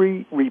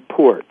every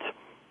report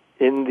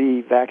in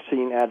the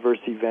vaccine adverse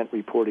event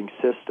reporting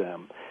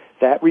system,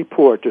 that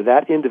report or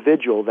that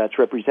individual that's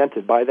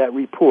represented by that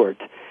report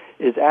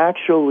is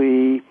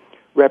actually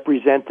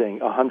representing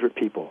 100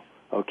 people.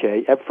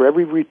 Okay, for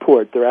every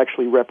report, they're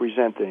actually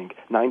representing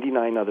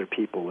 99 other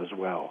people as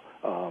well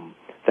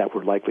that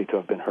were likely to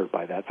have been hurt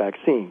by that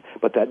vaccine,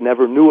 but that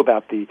never knew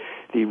about the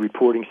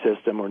reporting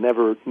system or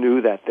never knew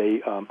that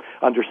they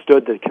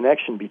understood the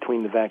connection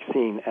between the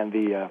vaccine and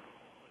the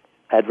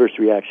adverse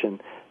reaction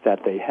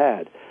that they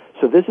had.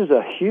 So this is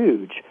a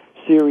huge,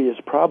 serious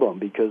problem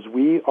because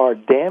we are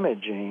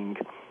damaging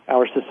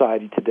our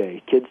society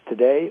today. Kids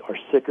today are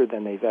sicker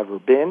than they've ever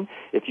been.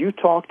 If you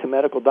talk to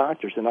medical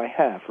doctors, and I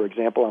have, for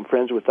example, I'm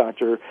friends with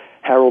Dr.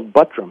 Harold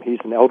Buttram.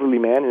 He's an elderly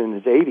man in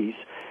his 80s,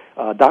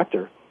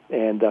 doctor,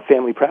 and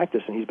family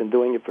practice, and he's been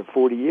doing it for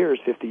 40 years,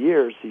 50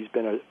 years. He's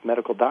been a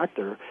medical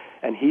doctor,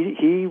 and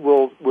he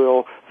will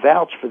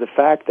vouch for the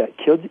fact that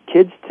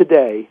kids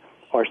today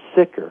are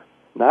sicker,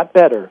 not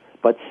better,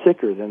 but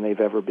sicker than they've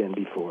ever been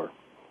before.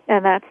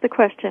 And that's the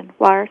question.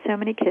 Why are so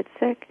many kids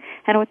sick?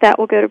 And with that,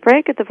 we'll go to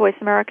break at the Voice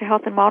America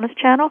Health and Wellness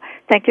channel.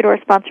 Thank you to our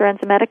sponsor,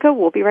 Enzymedica.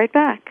 We'll be right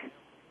back.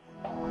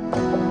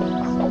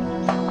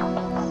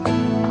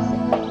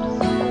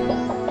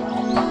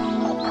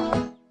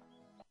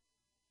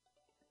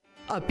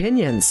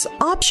 Opinions,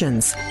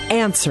 options,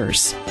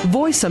 answers.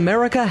 Voice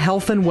America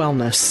Health and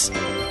Wellness.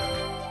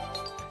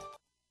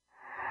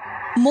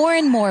 More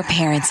and more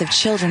parents of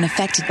children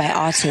affected by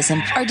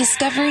autism are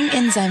discovering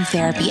enzyme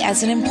therapy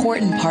as an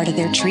important part of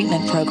their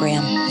treatment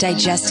program.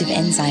 Digestive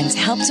enzymes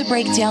help to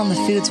break down the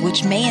foods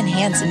which may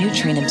enhance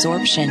nutrient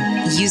absorption.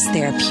 Used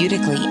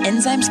therapeutically,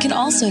 enzymes can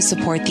also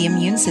support the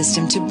immune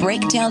system to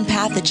break down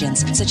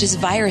pathogens such as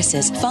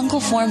viruses,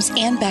 fungal forms,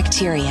 and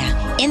bacteria.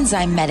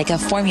 Enzymedica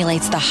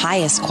formulates the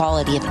highest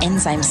quality of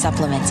enzyme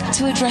supplements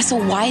to address a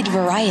wide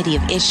variety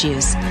of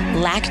issues.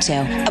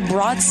 Lacto, a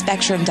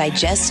broad-spectrum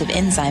digestive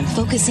enzyme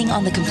focusing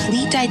on the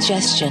complete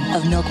digestion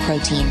of milk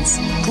proteins.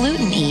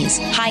 Gluten Ease,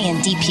 high in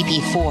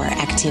DPP4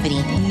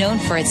 activity, known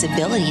for its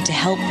ability to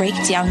help break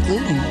down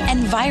gluten.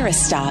 And Virus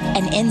Stop,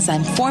 an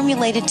enzyme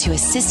formulated to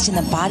assist in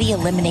the body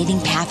eliminating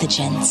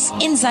pathogens.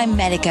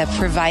 Enzymedica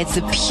provides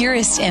the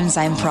purest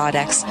enzyme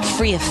products,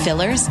 free of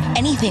fillers,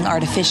 anything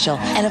artificial,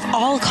 and of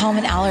all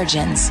common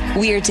allergens.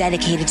 We are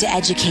dedicated to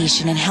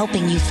education and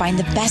helping you find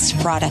the best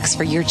products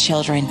for your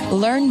children.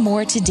 Learn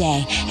more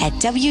today at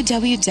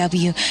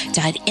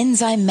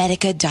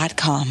www.enzymedica.com.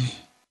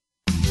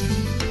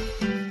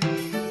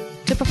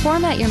 To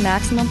perform at your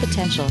maximum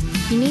potential,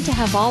 you need to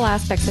have all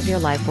aspects of your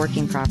life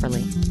working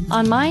properly.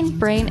 On Mind,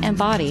 Brain, and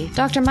Body,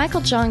 Dr. Michael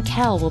John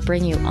Kell will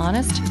bring you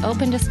honest,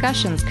 open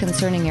discussions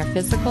concerning your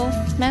physical,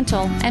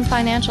 mental, and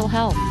financial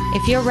health.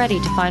 If you're ready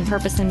to find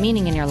purpose and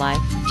meaning in your life,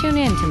 tune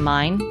in to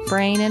Mind,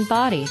 Brain, and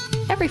Body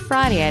every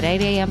Friday at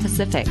 8 a.m.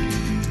 Pacific.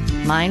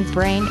 Mind,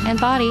 Brain, and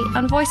Body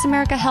on Voice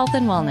America Health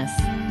and Wellness.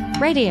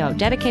 Radio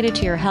dedicated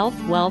to your health,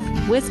 wealth,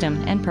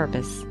 wisdom, and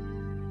purpose.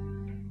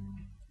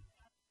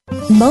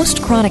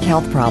 Most chronic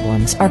health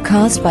problems are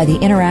caused by the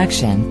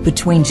interaction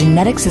between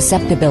genetic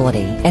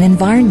susceptibility and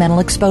environmental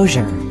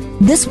exposure.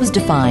 This was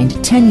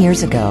defined 10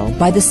 years ago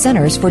by the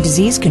Centers for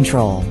Disease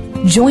Control.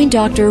 Join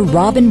Dr.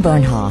 Robin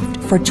Bernhoft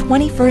for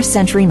 21st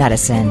Century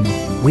Medicine.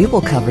 We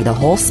will cover the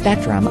whole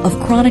spectrum of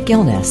chronic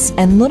illness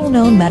and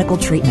little-known medical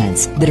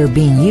treatments that are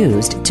being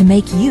used to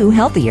make you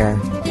healthier.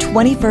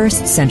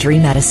 21st Century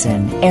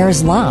Medicine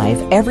airs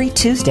live every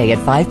Tuesday at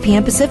 5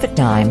 p.m. Pacific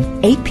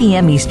Time, 8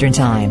 p.m. Eastern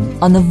Time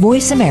on the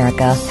Voice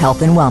America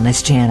Health and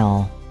Wellness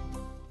channel.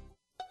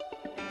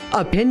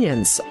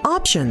 Opinions,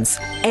 options,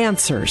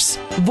 answers.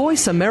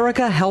 Voice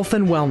America Health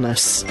and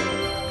Wellness.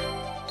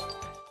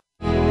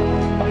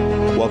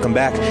 Welcome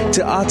back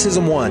to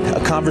Autism One, a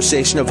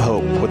conversation of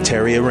hope with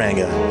Terry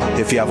Aranga.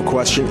 If you have a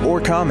question or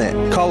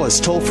comment, call us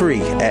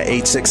toll-free at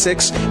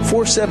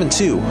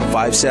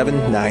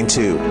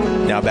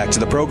 866-472-5792. Now back to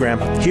the program.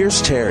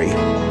 Here's Terry.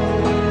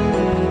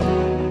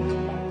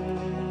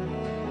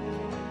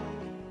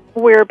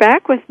 We're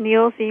back with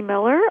Neil Z.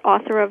 Miller,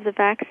 author of the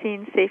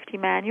Vaccine Safety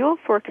Manual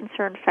for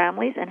Concerned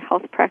Families and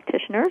Health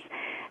Practitioners.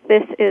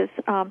 This is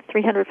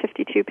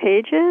 352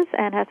 pages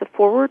and has a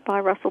foreword by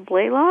Russell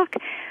Blaylock.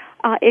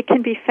 It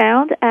can be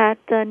found at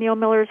Neil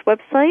Miller's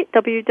website,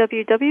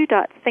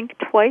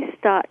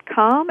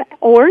 www.thinktwice.com,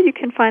 or you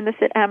can find this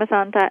at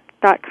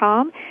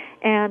amazon.com,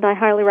 and I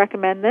highly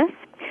recommend this.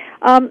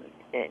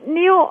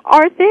 Neil,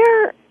 are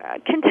there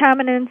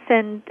contaminants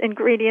and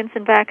ingredients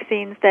in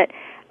vaccines that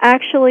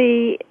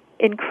actually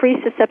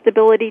increase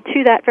susceptibility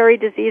to that very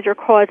disease or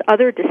cause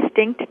other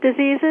distinct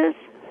diseases?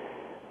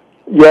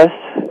 Yes.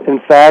 In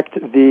fact,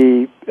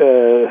 the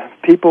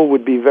people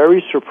would be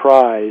very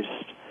surprised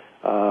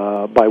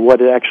by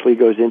what actually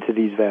goes into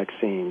these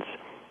vaccines.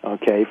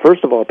 Okay,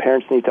 first of all,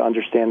 parents need to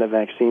understand that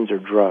vaccines are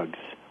drugs.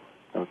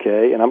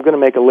 Okay, and I'm going to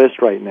make a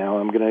list right now.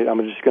 I'm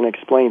just going to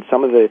explain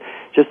some of the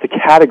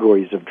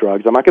categories of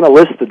drugs. I'm not going to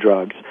list the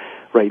drugs,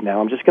 right now.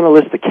 I'm just going to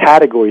list the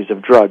categories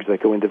of drugs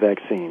that go into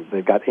vaccines.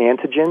 They've got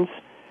antigens,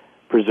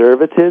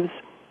 preservatives,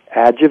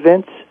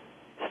 adjuvants,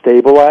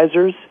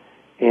 stabilizers,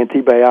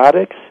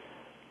 antibiotics,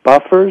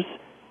 buffers,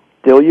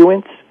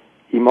 diluents,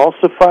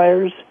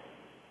 emulsifiers,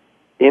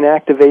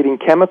 inactivating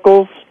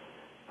chemicals.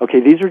 Okay,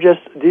 these are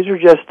just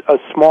a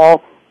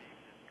small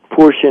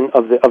portion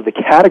of the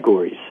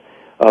categories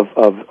of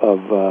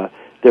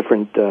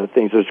different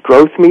things. There's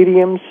growth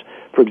mediums.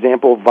 For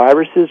example,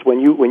 viruses. When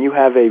you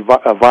have a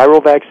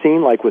viral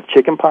vaccine, like with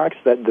chickenpox,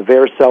 the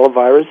varicella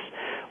virus,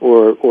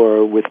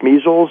 or with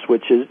measles,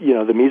 which is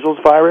the measles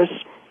virus,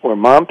 or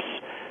mumps.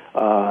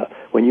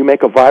 When you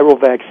make a viral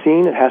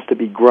vaccine, it has to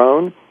be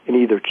grown in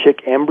either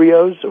chick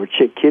embryos or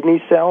chick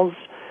kidney cells.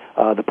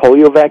 The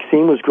polio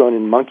vaccine was grown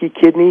in monkey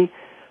kidney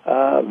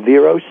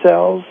vero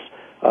cells.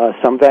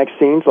 Some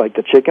vaccines, like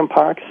the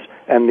chickenpox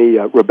and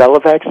the rubella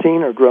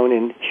vaccine, are grown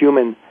in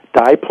human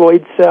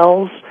diploid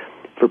cells.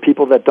 For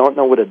people that don't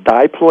know what a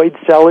diploid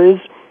cell is,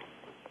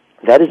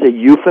 that is a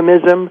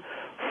euphemism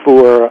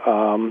for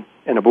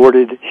an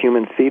aborted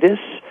human fetus.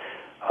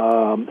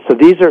 So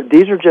these are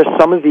just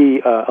some of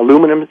the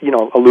aluminum.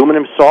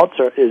 Aluminum salts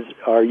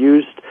are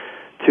used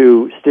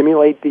to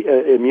stimulate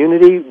the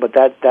immunity, but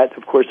that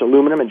of course,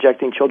 aluminum,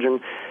 injecting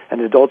children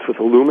and adults with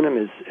aluminum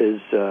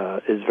is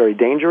very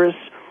dangerous.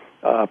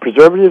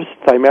 Preservatives,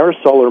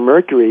 thimerosal or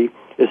mercury,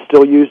 is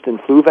still used in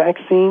flu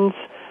vaccines,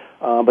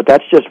 but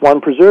that's just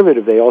one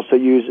preservative. They also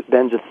use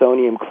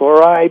benzethonium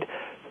chloride,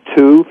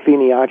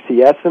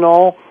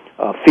 2-phenioxyethanol,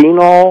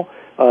 phenol.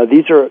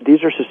 These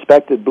are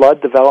suspected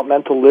blood,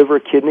 developmental, liver,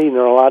 kidney,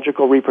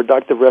 neurological,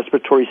 reproductive,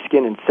 respiratory,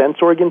 skin, and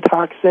sense organ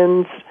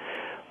toxins.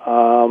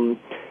 And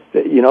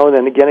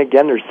then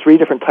again, there's 3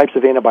 different types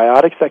of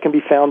antibiotics that can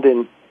be found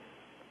in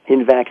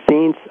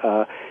vaccines.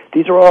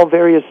 These are all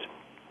various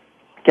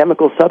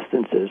chemical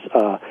substances.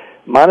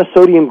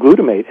 Monosodium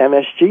glutamate,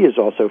 MSG, is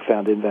also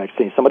found in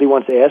vaccines. Somebody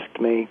once asked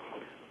me,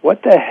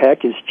 what the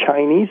heck is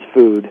Chinese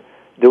food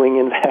doing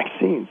in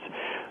vaccines?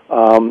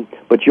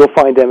 But you'll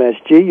find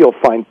MSG, you'll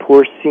find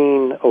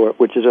porcine,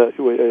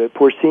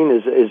 porcine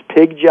is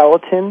pig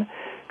gelatin,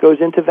 goes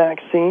into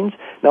vaccines.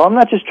 Now, I'm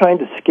not just trying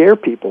to scare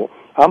people.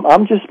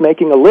 I'm just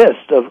making a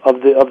list of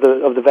that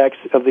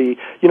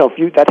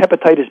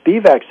hepatitis B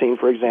vaccine,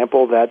 for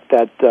example,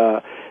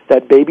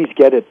 that babies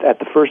get at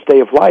the first day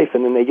of life,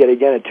 and then they get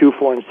again at 2,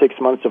 4, and 6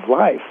 months of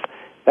life.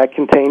 That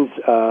contains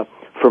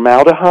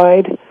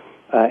formaldehyde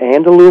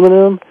and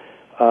aluminum.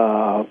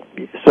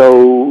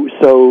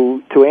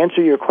 So to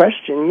answer your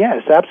question,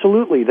 yes,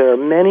 absolutely. There are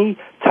many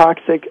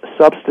toxic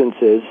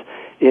substances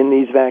in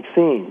these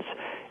vaccines.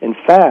 In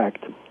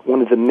fact,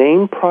 one of the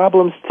main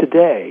problems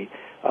today,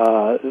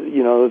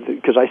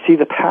 because I see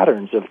the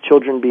patterns of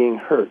children being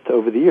hurt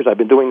over the years. I've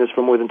been doing this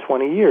for more than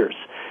 20 years.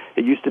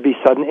 It used to be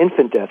sudden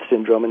infant death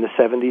syndrome in the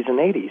 70s and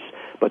 80s,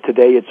 but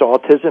today it's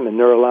autism and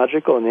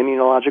neurological and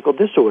immunological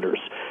disorders.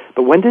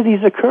 But when do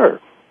these occur?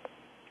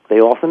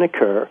 They often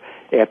occur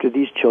after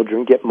these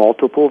children get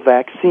multiple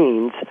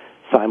vaccines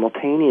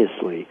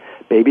simultaneously.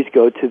 Babies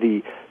go to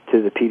the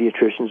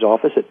pediatrician's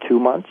office at 2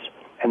 months,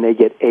 and they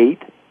get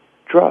 8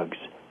 drugs.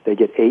 They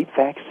get 8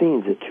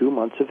 vaccines at 2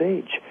 months of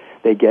age.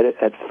 They get it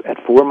at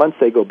 4 months.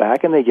 They go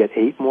back and they get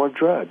 8 more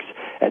drugs.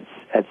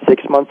 At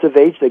 6 months of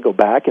age, they go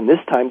back, and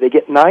this time they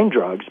get 9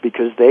 drugs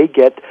because they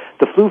get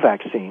the flu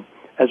vaccine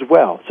as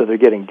well. So they're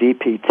getting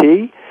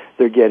DPT,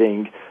 they're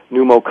getting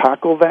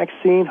pneumococcal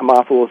vaccine,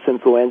 Haemophilus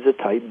influenza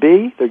type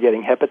B, they're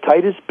getting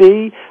hepatitis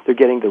B, they're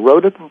getting the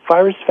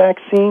rotavirus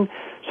vaccine.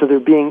 So they're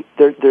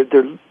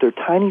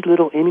tiny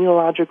little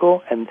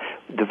immunological and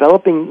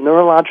developing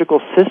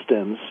neurological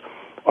systems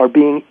are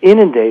being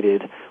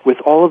inundated with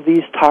all of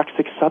these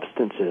toxic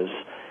substances.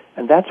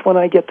 And that's when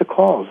I get the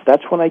calls.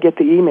 That's when I get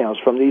the emails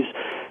from these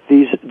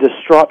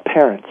distraught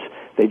parents.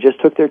 They just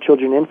took their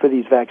children in for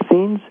these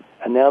vaccines,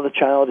 and now the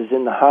child is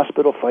in the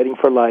hospital fighting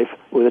for life,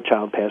 or the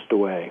child passed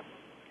away.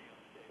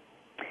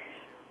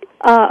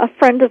 A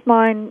friend of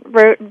mine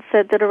wrote and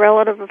said that a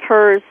relative of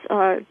hers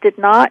did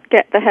not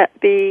get the Hep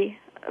B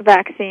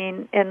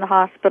vaccine in the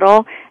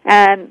hospital,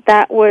 and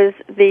that was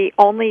the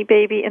only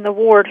baby in the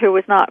ward who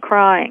was not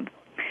crying.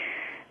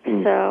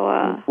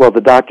 So, well,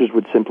 the doctors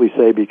would simply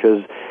say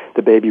because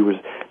the babies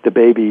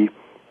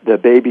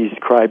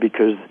cry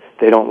because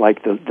they don't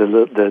like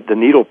the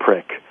needle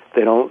prick.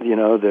 They don't,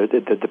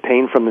 the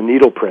pain from the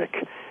needle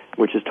prick,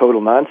 which is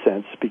total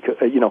nonsense. Because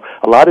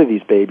a lot of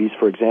these babies,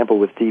 for example,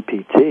 with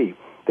DPT,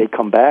 they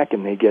come back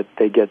and they get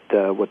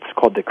what's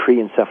called the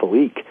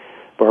crencephaly.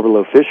 Barbara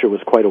Loe Fisher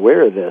was quite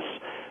aware of this.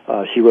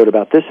 She wrote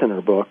about this in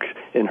her book.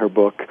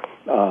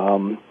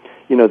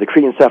 The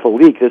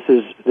crencephaly,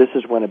 this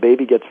is when a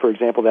baby gets, for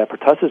example, that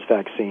pertussis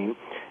vaccine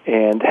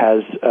and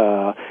has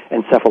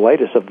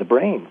encephalitis of the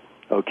brain.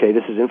 Okay,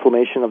 this is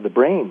inflammation of the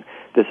brain.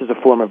 This is a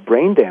form of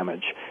brain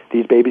damage.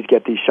 These babies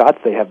get these shots,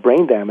 they have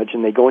brain damage,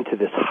 and they go into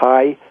this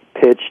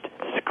high-pitched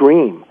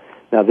scream.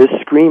 Now, this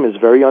scream is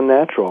very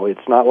unnatural.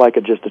 It's not like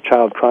just a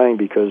child crying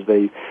because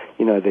they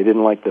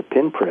didn't like the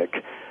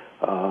pinprick.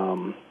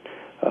 And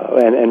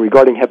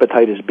regarding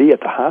hepatitis B at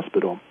the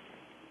hospital,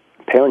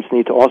 parents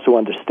need to also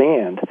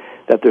understand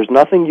that there's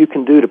nothing you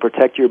can do to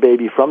protect your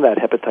baby from that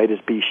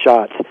hepatitis B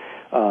shot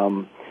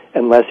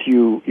unless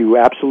you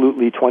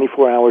absolutely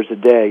 24 hours a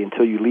day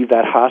until you leave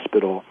that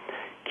hospital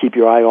keep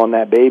your eye on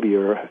that baby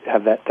or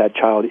have that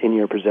child in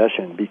your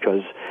possession,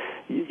 because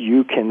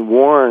you can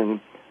warn,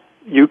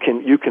 you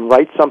can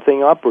write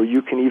something up, or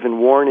you can even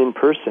warn in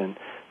person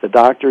the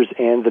doctors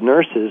and the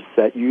nurses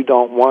that you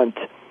don't want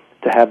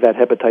to have that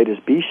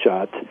hepatitis B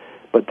shot,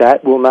 but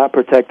that will not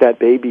protect that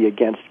baby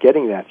against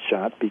getting that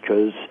shot,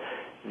 because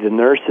the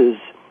nurses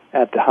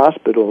at the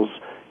hospitals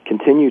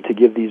continue to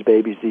give these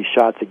babies these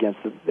shots against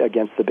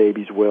the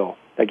baby's will,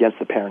 against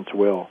the parent's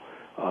will.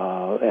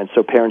 And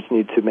so parents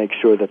need to make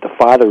sure that the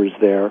father is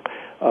there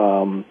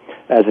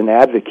as an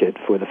advocate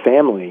for the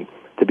family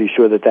to be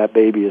sure that that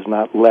baby is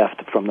not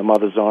left from the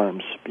mother's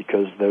arms,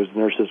 because those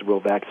nurses will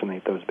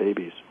vaccinate those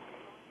babies.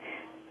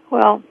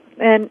 Well,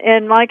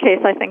 in my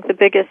case, I think the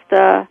biggest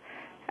and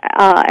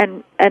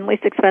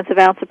least expensive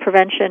ounce of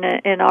prevention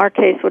in our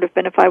case would have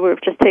been if I would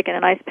have just taken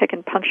an ice pick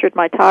and punctured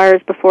my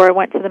tires before I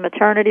went to the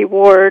maternity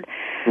ward.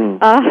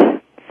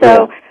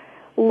 Well,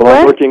 I'm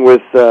working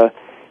with,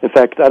 in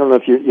fact, I don't know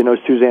if you know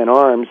Suzanne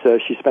Arms.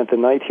 She spent the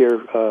night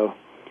here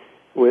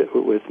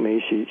with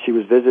me. She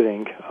was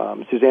visiting.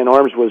 Suzanne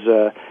Arms was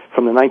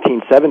from the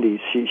 1970s.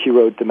 She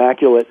wrote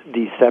Immaculate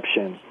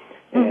Deception,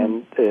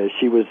 and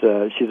she's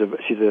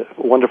a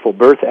wonderful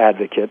birth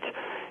advocate.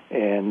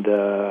 And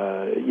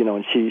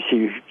and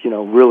she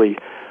really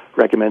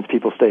recommends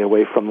people stay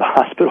away from the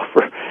hospital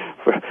for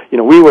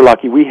we were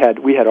lucky, we had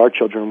our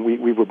children,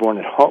 we were born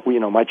at home.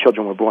 My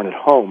children were born at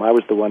home. I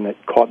was the one that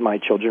caught my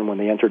children when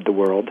they entered the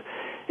world.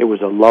 It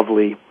was a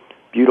lovely,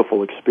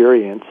 beautiful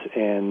experience,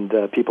 and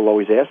people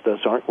always asked us,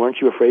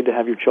 weren't you afraid to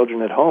have your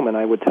children at home? And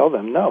I would tell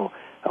them, no,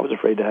 I was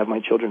afraid to have my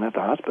children at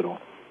the hospital.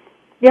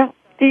 Yeah.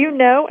 Do you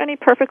know any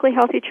perfectly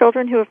healthy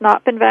children who have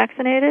not been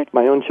vaccinated?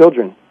 My own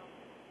children.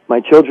 My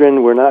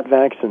children were not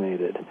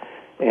vaccinated,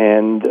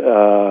 and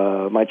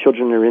my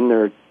children are in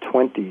their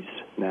 20s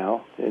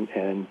now,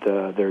 and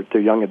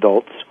they're young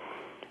adults.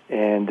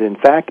 And in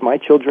fact, my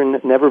children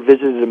never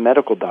visited a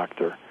medical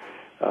doctor.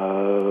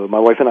 My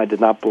wife and I did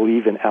not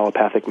believe in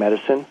allopathic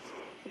medicine,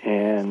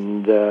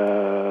 and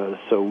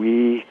so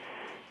we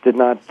did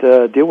not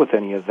deal with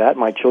any of that.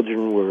 My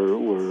children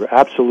were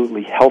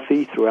absolutely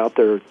healthy throughout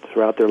their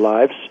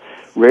lives.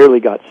 Rarely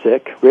get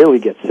sick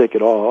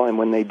at all, and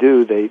when they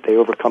do, they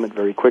overcome it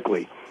very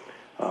quickly.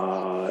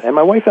 And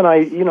my wife and I,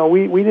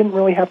 we didn't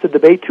really have to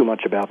debate too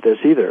much about this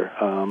either.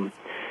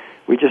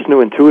 We just knew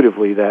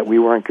intuitively that we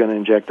weren't going to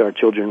inject our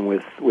children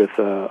with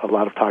a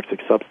lot of toxic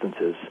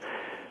substances.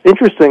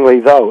 Interestingly,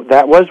 though,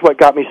 that was what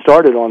got me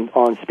started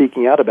on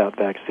speaking out about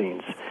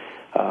vaccines.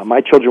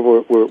 My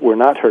children were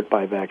not hurt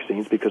by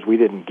vaccines because we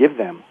didn't give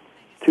them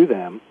to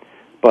them.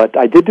 But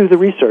I did do the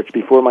research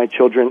before my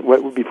children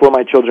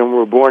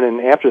were born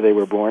and after they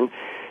were born,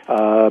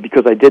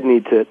 because I did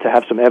need to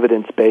have some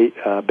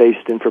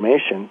evidence-based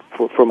information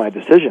for my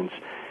decisions.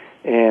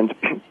 And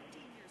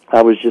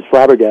I was just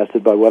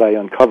flabbergasted by what I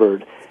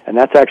uncovered. And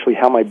that's actually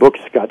how my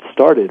books got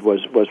started,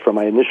 was from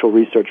my initial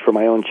research for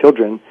my own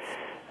children.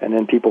 And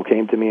then people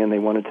came to me and they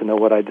wanted to know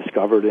what I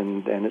discovered,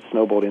 and it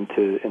snowballed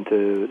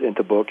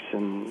into books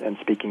and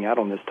speaking out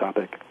on this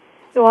topic.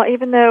 Well,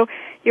 even though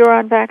your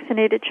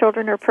unvaccinated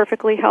children are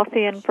perfectly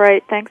healthy and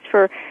bright, thanks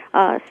for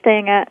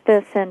staying at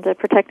this and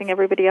protecting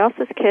everybody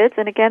else's kids.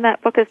 And again,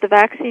 that book is The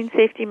Vaccine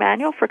Safety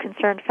Manual for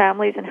Concerned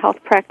Families and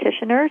Health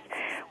Practitioners,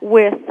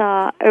 with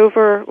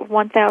over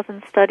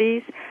 1,000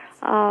 studies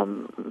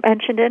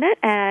mentioned in it,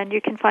 and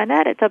you can find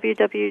that at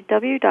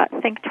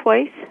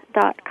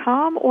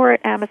www.thinktwice.com or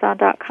at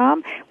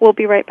amazon.com. We'll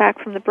be right back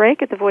from the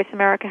break at the Voice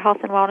America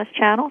Health and Wellness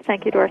channel.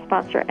 Thank you to our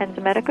sponsor,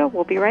 Enzymedica.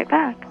 We'll be right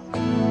back.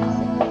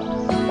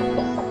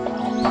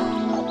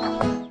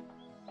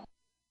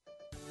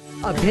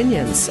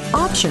 Opinions,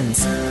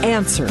 options,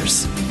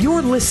 answers.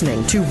 You're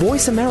listening to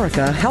Voice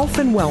America Health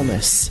and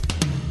Wellness.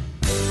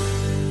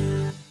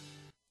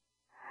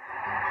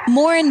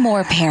 More and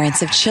more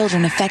parents of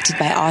children affected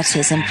by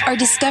autism are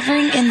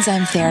discovering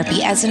enzyme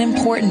therapy as an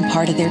important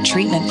part of their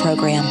treatment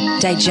program.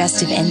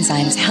 Digestive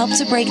enzymes help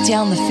to break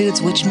down the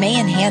foods which may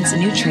enhance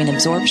nutrient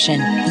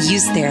absorption.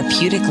 Used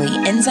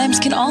therapeutically, enzymes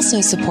can also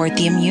support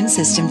the immune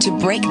system to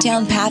break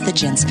down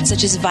pathogens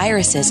such as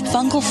viruses,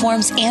 fungal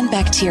forms, and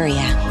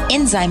bacteria.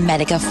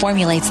 Enzymedica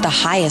formulates the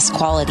highest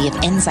quality of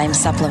enzyme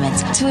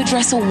supplements to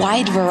address a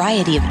wide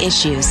variety of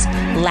issues.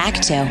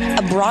 Lacto,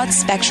 a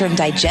broad-spectrum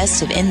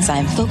digestive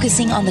enzyme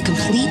focusing on the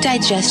complete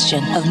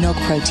digestion of milk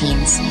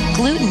proteins.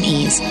 Gluten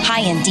Ease, high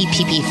in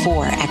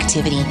DPP4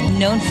 activity,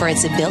 known for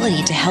its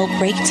ability to help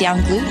break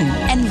down gluten.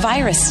 And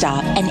Virus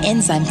Stop, an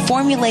enzyme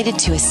formulated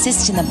to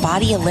assist in the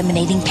body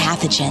eliminating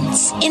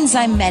pathogens.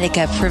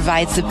 Enzymedica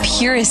provides the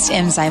purest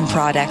enzyme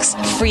products,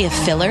 free of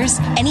fillers,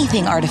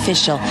 anything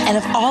artificial, and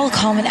of all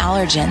common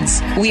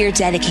allergens. We are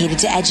dedicated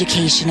to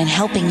education and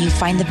helping you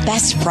find the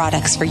best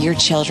products for your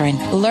children.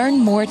 Learn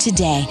more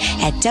today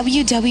at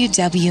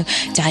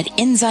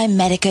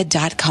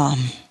www.enzymedica.com.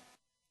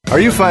 Are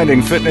you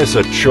finding fitness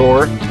a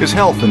chore? Is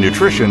health and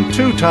nutrition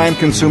too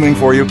time-consuming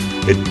for you?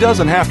 It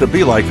doesn't have to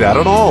be like that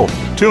at all.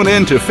 Tune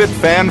in to Fit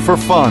Fan for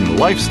Fun,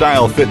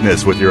 Lifestyle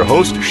Fitness with your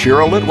host,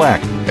 Shira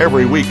Litwack.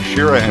 Every week,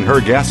 Shira and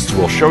her guests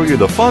will show you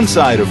the fun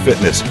side of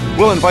fitness.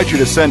 We'll invite you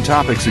to send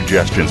topic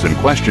suggestions and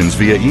questions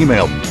via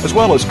email, as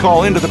well as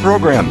call into the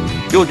program.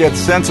 You'll get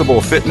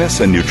sensible fitness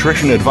and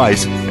nutrition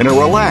advice in a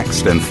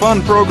relaxed and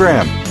fun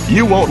program.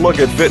 You won't look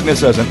at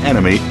fitness as an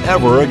enemy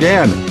ever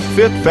again.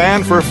 Fit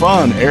Fan for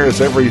Fun airs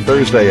every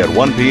Thursday at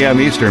 1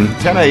 p.m. Eastern,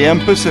 10 a.m.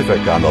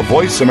 Pacific on the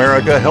Voice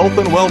America Health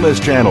and Wellness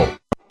Channel.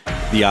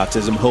 The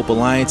Autism Hope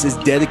Alliance is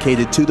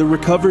dedicated to the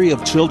recovery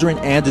of children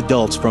and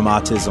adults from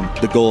autism.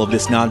 The goal of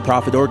this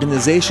nonprofit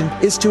organization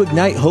is to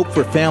ignite hope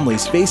for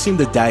families facing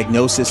the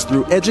diagnosis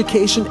through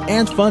education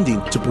and funding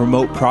to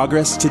promote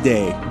progress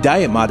today.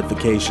 Diet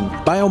modification,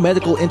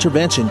 biomedical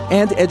intervention,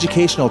 and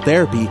educational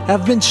therapy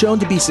have been shown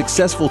to be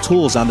successful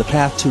tools on the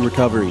path to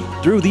recovery.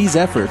 Through these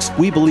efforts,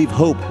 we believe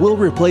hope will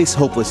replace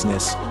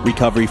hopelessness.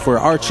 Recovery for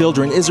our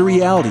children is a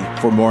reality.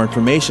 For more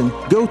information,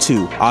 go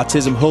to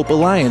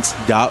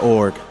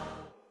autismhopealliance.org.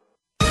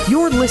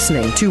 You're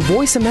listening to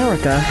Voice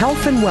America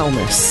Health and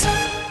Wellness.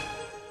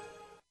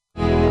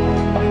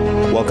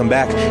 Welcome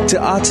back to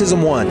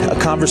Autism One, a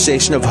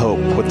conversation of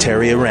hope with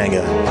Terry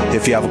Aranga.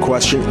 If you have a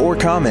question or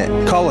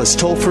comment, call us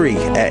toll-free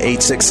at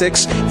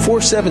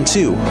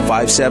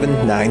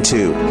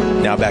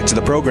 866-472-5792. Now back to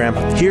the program.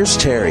 Here's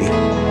Terry.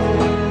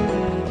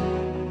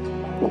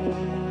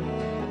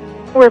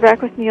 We're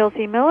back with Neil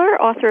Z.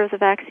 Miller, author of the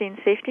Vaccine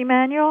Safety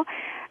Manual.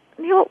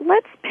 Neil,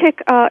 let's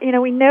pick,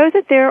 we know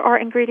that there are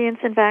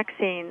ingredients in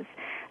vaccines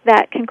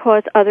that can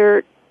cause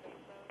other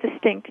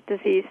distinct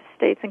disease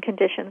states and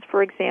conditions.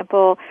 For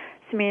example,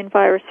 simian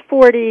virus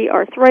 40,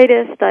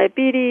 arthritis,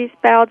 diabetes,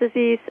 bowel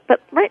disease.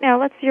 But right now,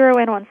 let's zero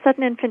in on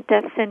sudden infant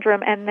death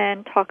syndrome and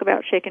then talk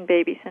about shaken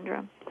baby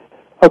syndrome.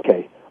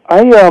 Okay.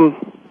 I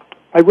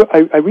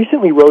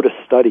recently wrote a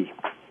study,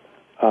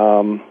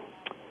 and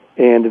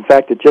in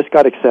fact, it just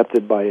got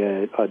accepted by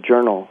a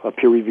journal, a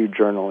peer-reviewed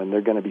journal, and they're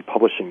going to be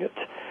publishing it.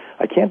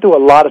 I can't do a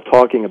lot of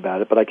talking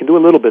about it, but I can do a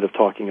little bit of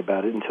talking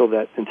about it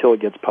until it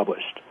gets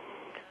published.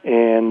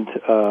 And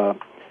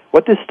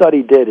what this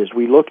study did is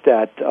we looked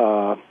at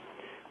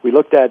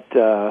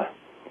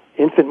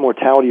infant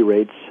mortality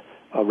rates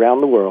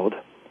around the world,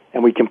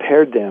 and we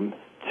compared them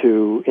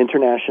to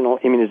international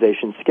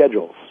immunization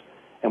schedules.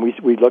 And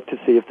we looked to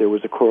see if there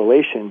was a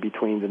correlation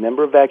between the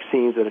number of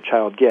vaccines that a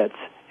child gets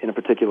in a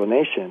particular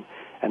nation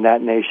and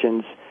that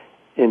nation's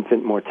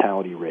infant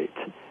mortality rate.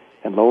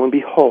 And lo and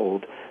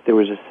behold, there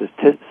was a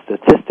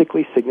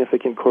statistically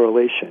significant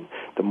correlation.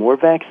 The more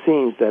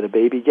vaccines that a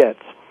baby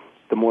gets,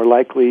 the more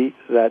likely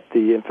that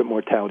the infant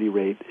mortality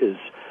rate is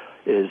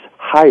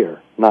higher,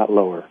 not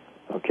lower.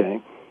 Okay.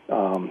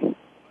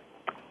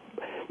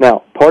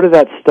 Now, part of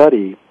that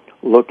study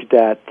looked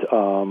at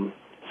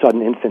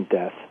sudden infant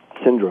death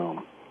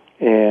syndrome,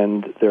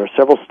 and there are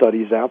several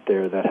studies out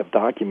there that have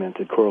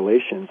documented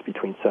correlations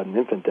between sudden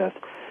infant death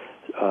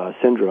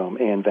syndrome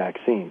and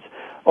vaccines.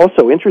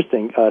 Also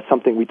interesting,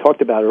 something we talked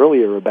about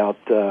earlier about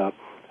how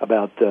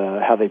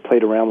they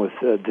played around with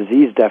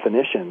disease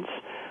definitions.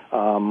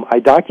 I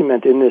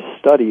document in this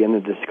study, in the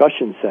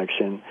discussion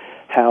section,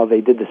 how they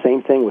did the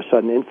same thing with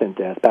sudden infant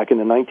death. Back in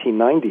the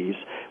 1990s,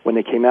 when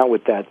they came out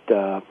with that,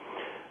 there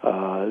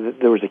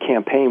was a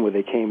campaign where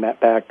they came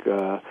back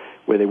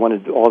where they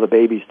wanted all the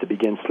babies to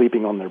begin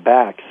sleeping on their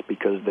backs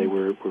because they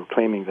were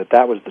claiming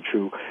that was the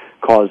true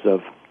cause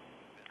of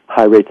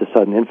high rates of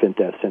sudden infant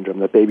death syndrome,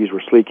 that babies were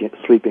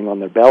sleeping on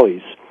their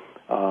bellies.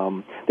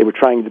 They were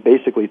trying to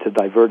basically to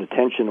divert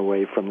attention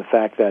away from the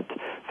fact that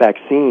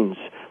vaccines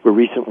were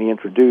recently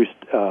introduced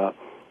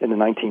in the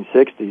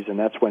 1960s, and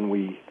that's when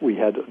we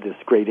had this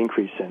great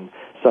increase in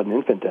sudden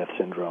infant death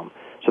syndrome.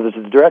 So there's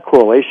a direct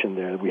correlation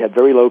there. We had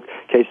very low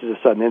cases of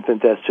sudden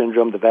infant death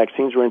syndrome. The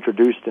vaccines were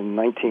introduced in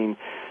the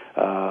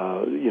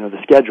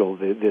schedule,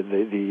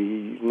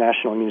 the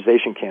national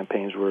immunization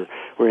campaigns were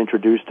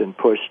introduced and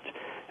pushed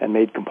and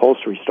made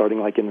compulsory starting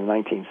like in the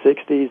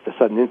 1960s. The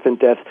sudden infant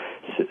death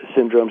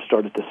syndrome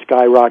started to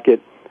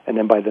skyrocket, and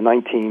then by the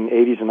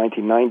 1980s and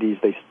 1990s,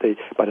 they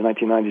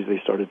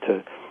started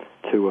to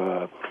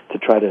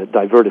try to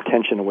divert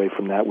attention away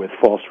from that with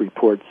false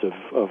reports of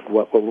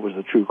what was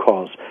the true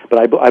cause. But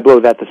I blow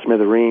that to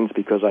smithereens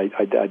because I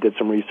did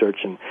some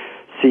research and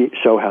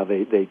show how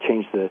they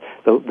changed the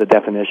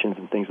definitions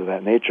and things of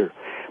that nature.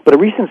 But a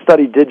recent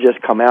study did just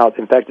come out.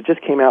 In fact, it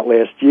just came out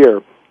last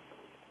year.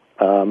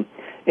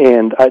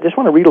 And I just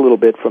want to read a little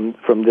bit from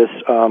this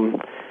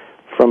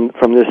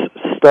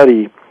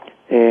study,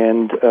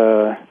 and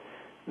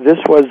this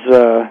was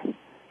a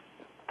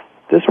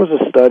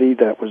study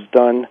that was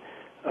done.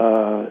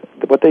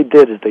 What they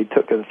did is they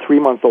took a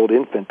 3-month-old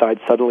infant, died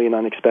suddenly and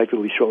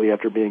unexpectedly shortly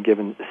after being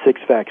given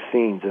 6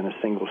 vaccines in a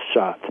single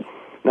shot.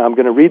 Now I'm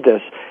going to read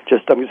this.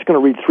 I'm just going to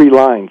read 3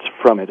 lines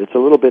from it. It's a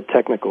little bit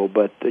technical,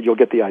 but you'll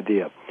get the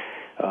idea.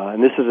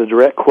 And this is a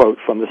direct quote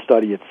from the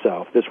study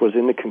itself. This was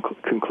in the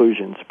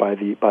conclusions by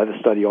the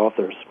study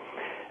authors.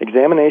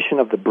 Examination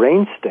of the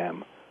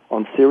brainstem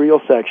on serial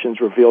sections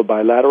revealed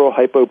bilateral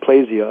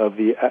hypoplasia of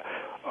the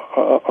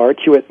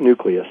arcuate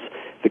nucleus.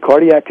 The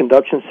cardiac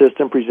conduction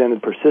system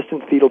presented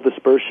persistent fetal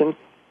dispersion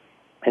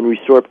and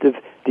resorptive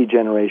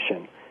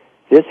degeneration.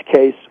 This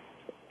case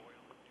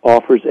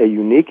offers a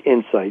unique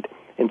insight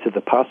into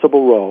the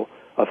possible role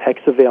of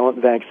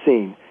hexavalent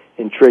vaccine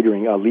in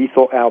triggering a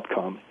lethal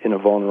outcome in a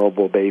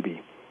vulnerable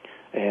baby.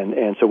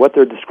 And so what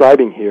they're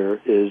describing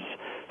here is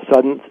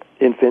sudden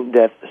infant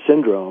death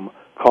syndrome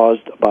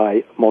caused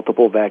by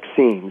multiple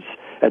vaccines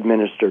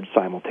administered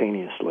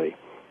simultaneously,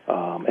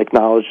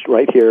 acknowledged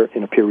right here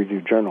in a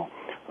peer-reviewed journal.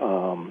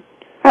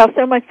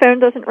 So my phone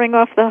doesn't ring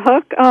off the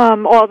hook,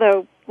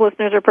 although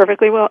listeners are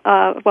perfectly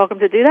welcome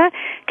to do that.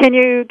 Can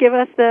you give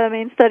us the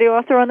main study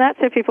author on that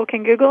so people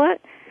can Google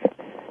it?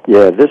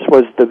 Yeah, this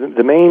was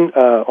the main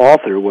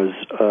author was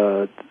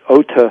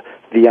Ota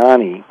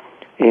Viani,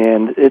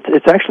 and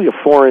it's actually a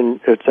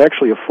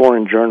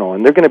foreign journal,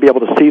 and they're going to be able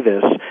to see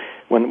this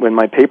when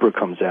my paper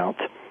comes out.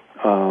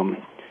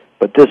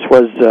 But this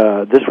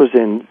was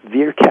in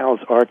Virchow's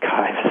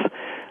archives,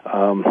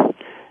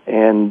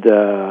 and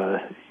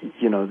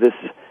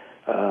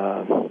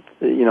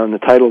and the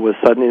title was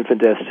Sudden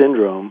Infant Death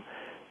Syndrome,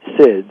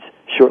 SIDS,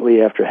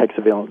 shortly after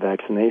hexavalent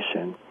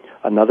vaccination,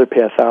 another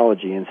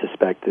pathology in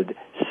suspected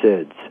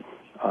SIDS.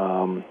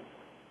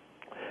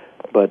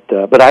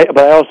 But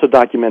I also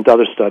document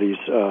other studies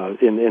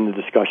in the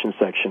discussion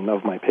section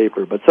of my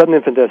paper. But sudden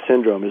infant death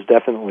syndrome is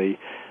definitely,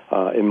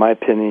 in my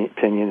opinion,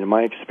 in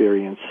my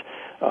experience,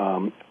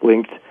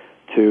 linked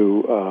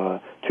to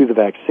the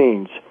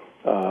vaccines,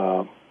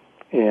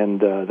 and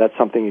that's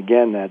something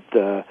again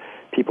that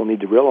people need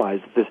to realize.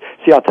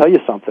 See, I'll tell you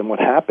something. What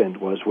happened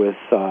was when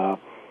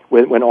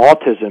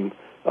autism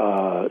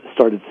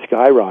started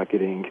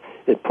skyrocketing,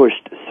 it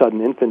pushed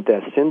sudden infant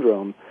death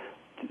syndrome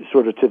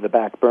sort of to the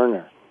back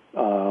burner.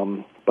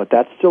 But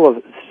that's still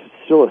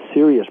a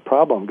serious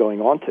problem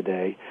going on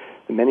today.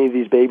 Many of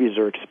these babies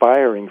are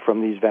expiring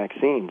from these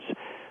vaccines,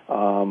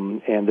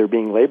 and they're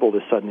being labeled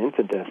as sudden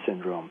infant death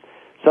syndrome.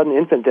 Sudden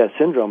infant death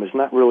syndrome is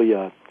not really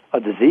a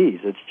disease.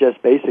 It's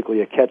just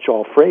basically a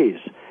catch-all phrase.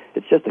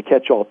 It's just a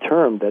catch-all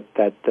term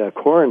that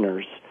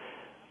coroners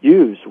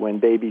use when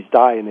babies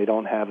die and they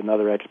don't have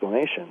another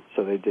explanation.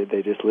 So they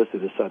just list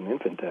it as sudden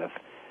infant death.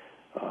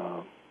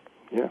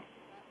 Yeah.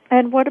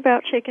 And what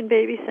about shaken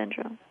baby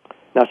syndrome?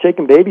 Now,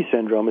 shaken baby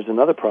syndrome is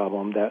another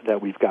problem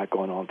that we've got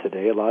going on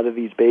today. A lot of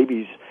these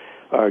babies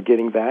are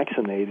getting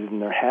vaccinated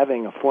and they're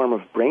having a form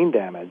of brain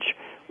damage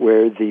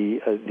where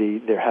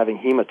they're having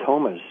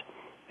hematomas,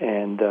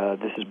 and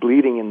this is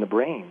bleeding in the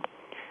brain.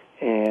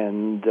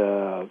 And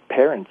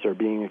parents are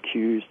being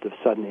accused of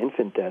sudden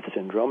infant death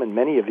syndrome, and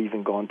many have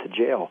even gone to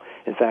jail.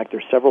 In fact,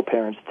 there's several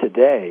parents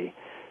today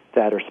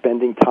that are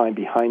spending time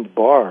behind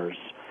bars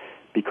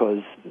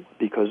because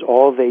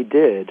all they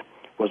did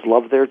was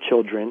love their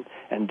children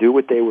and do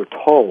what they were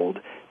told,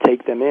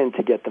 take them in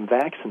to get them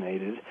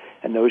vaccinated,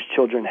 and those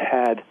children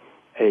had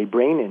a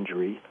brain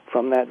injury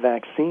from that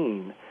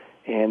vaccine,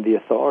 and the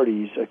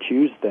authorities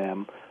accused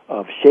them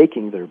of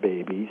shaking their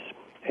babies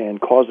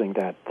and causing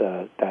that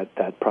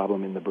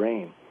problem in the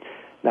brain.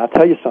 Now, I'll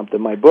tell you something.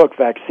 My book,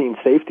 Vaccine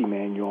Safety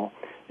Manual,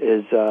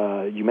 is,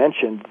 you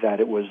mentioned that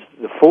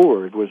the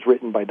foreword was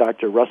written by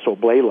Dr. Russell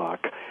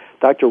Blaylock.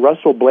 Dr.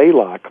 Russell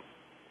Blaylock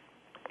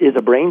is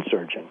a brain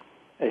surgeon.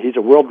 He's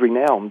a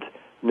world-renowned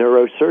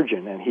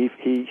neurosurgeon, and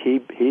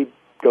he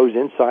goes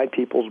inside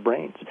people's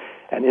brains.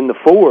 And in the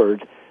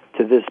foreword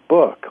to this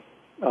book,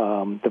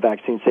 the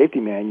Vaccine Safety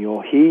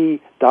Manual,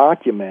 he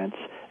documents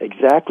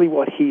exactly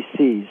what he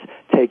sees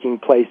taking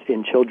place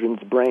in children's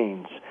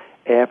brains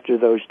after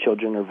those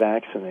children are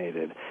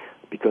vaccinated,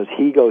 because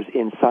he goes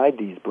inside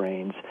these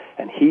brains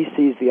and he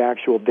sees the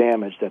actual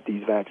damage that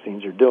these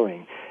vaccines are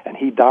doing, and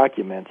he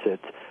documents it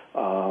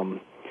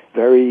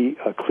very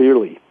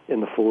clearly in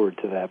the foreword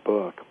to that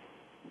book.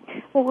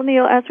 Well,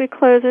 Neil, as we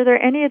close, are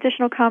there any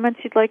additional comments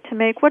you'd like to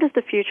make? What does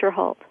the future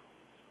hold?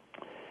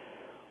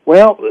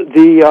 Well,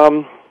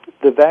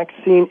 the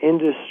vaccine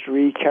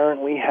industry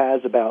currently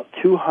has about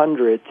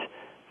 200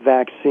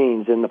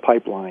 vaccines in the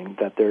pipeline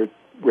that they're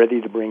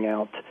ready to bring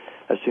out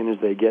as soon as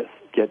they get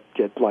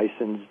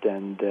licensed,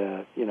 and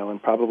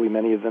and probably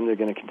many of them they're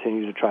going to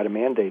continue to try to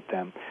mandate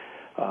them.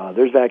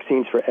 There's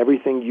vaccines for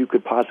everything you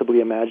could possibly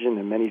imagine,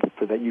 and many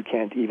for that you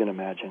can't even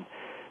imagine.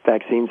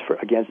 Vaccines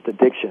against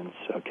addictions.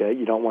 Okay,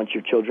 you don't want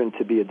your children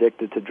to be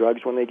addicted to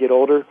drugs when they get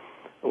older.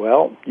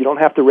 Well, you don't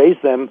have to raise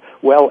them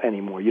well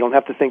anymore. You don't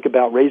have to think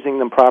about raising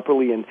them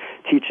properly and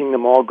teaching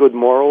them all good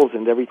morals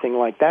and everything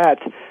like that,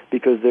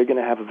 because they're going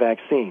to have a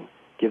vaccine.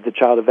 Give the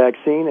child a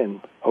vaccine, and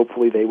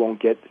hopefully they won't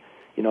get,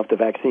 if the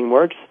vaccine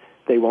works,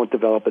 they won't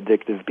develop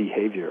addictive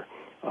behavior.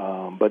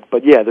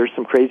 But yeah, there's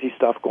some crazy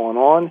stuff going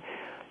on,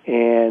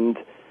 and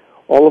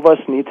all of us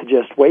need to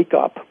just wake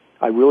up.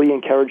 I really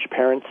encourage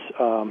parents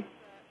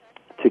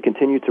to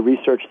continue to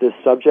research this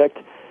subject.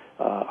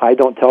 I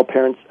don't tell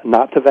parents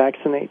not to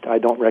vaccinate. I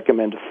don't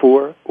recommend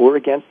for or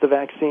against the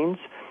vaccines.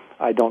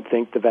 I don't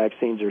think the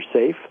vaccines are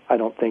safe. I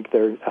don't think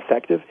they're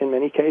effective in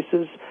many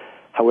cases.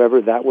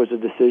 However, that was a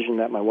decision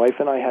that my wife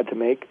and I had to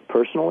make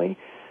personally.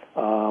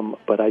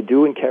 But I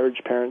do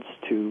encourage parents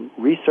to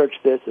research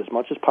this as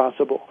much as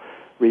possible.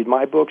 Read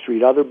my books,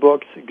 read other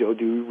books, go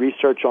do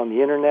research on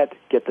the Internet,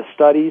 get the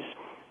studies,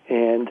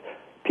 and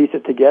piece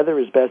it together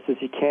as best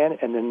as you can,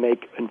 and then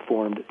make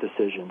informed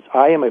decisions.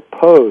 I am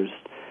opposed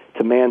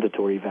to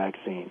mandatory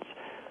vaccines.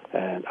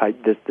 And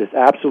this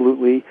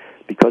absolutely,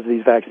 because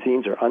these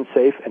vaccines are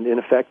unsafe and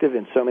ineffective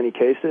in so many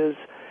cases,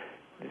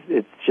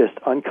 it's just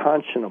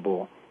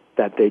unconscionable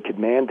that they could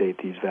mandate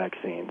these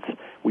vaccines.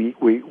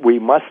 We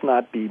must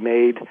not be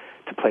made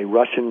to play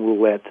Russian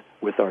roulette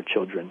with our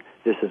children.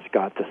 This has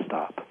got to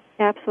stop.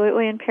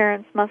 Absolutely, and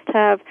parents must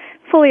have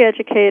fully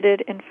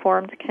educated,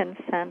 informed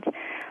consent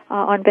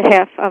on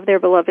behalf of their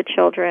beloved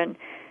children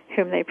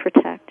whom they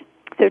protect.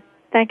 So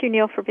thank you,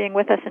 Neil, for being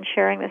with us and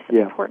sharing this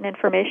important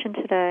information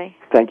today.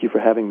 Thank you for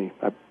having me.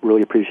 I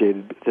really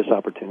appreciated this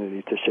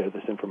opportunity to share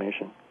this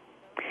information.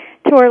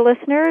 To our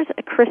listeners,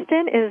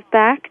 Kristen is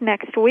back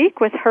next week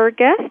with her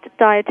guest,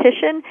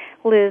 dietitian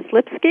Liz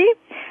Lipsky.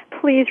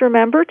 Please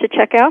remember to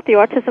check out the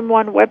Autism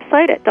One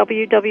website at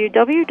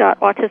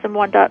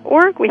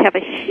www.autism1.org. We have a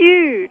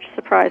huge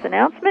surprise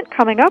announcement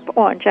coming up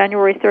on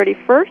January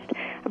 31st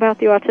about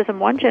the Autism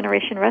One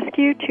Generation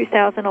Rescue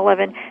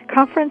 2011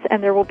 conference,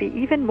 and there will be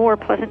even more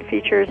pleasant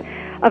features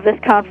of this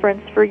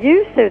conference for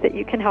you so that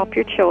you can help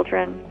your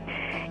children.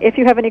 If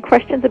you have any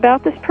questions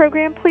about this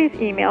program, please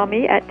email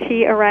me at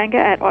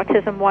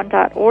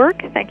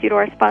taranga@autism1.org. Thank you to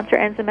our sponsor,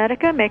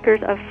 Enzymedica,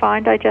 makers of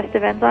fine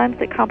digestive enzymes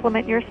that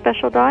complement your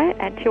special diet.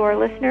 And to our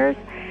listeners,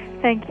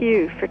 thank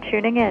you for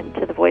tuning in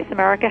to the Voice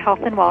America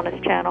Health and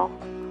Wellness Channel.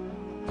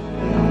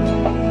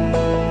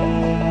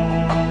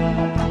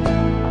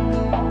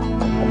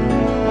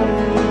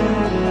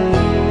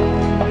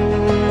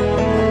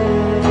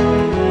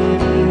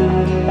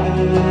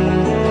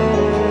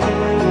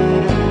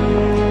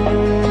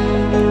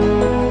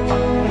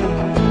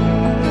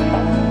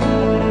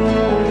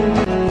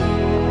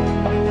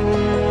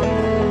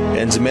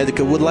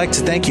 Enzymedica would like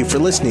to thank you for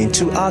listening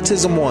to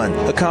Autism One,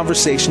 a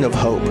conversation of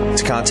hope.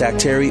 To contact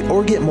Terry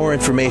or get more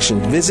information,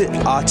 visit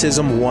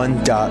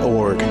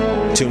autism1.org.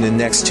 Tune in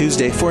next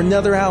Tuesday for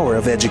another hour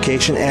of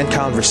education and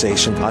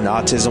conversation on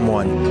Autism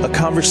One, a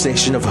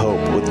conversation of hope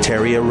with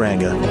Terry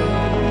Aranga.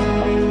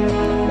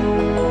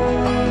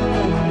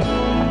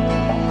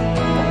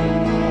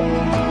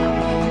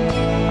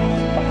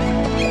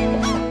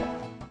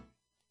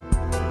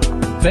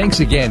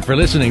 Thanks again for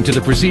listening to the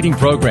preceding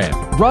program,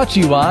 brought to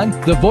you on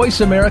the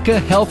Voice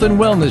America Health and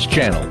Wellness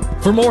Channel.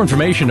 For more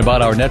information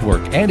about our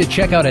network and to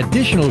check out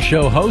additional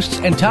show hosts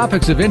and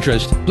topics of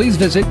interest, please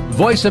visit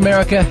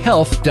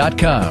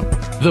voiceamericahealth.com.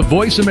 The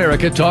Voice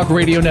America Talk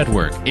Radio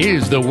Network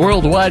is the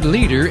worldwide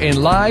leader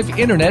in live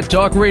Internet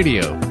talk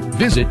radio.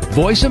 Visit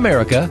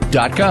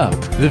voiceamerica.com.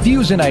 The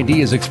views and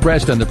ideas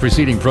expressed on the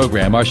preceding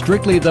program are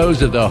strictly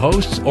those of the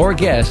hosts or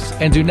guests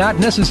and do not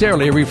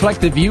necessarily reflect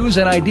the views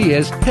and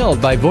ideas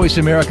held by Voice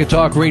America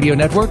Talk Radio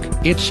Network,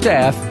 its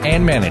staff,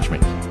 and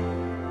management.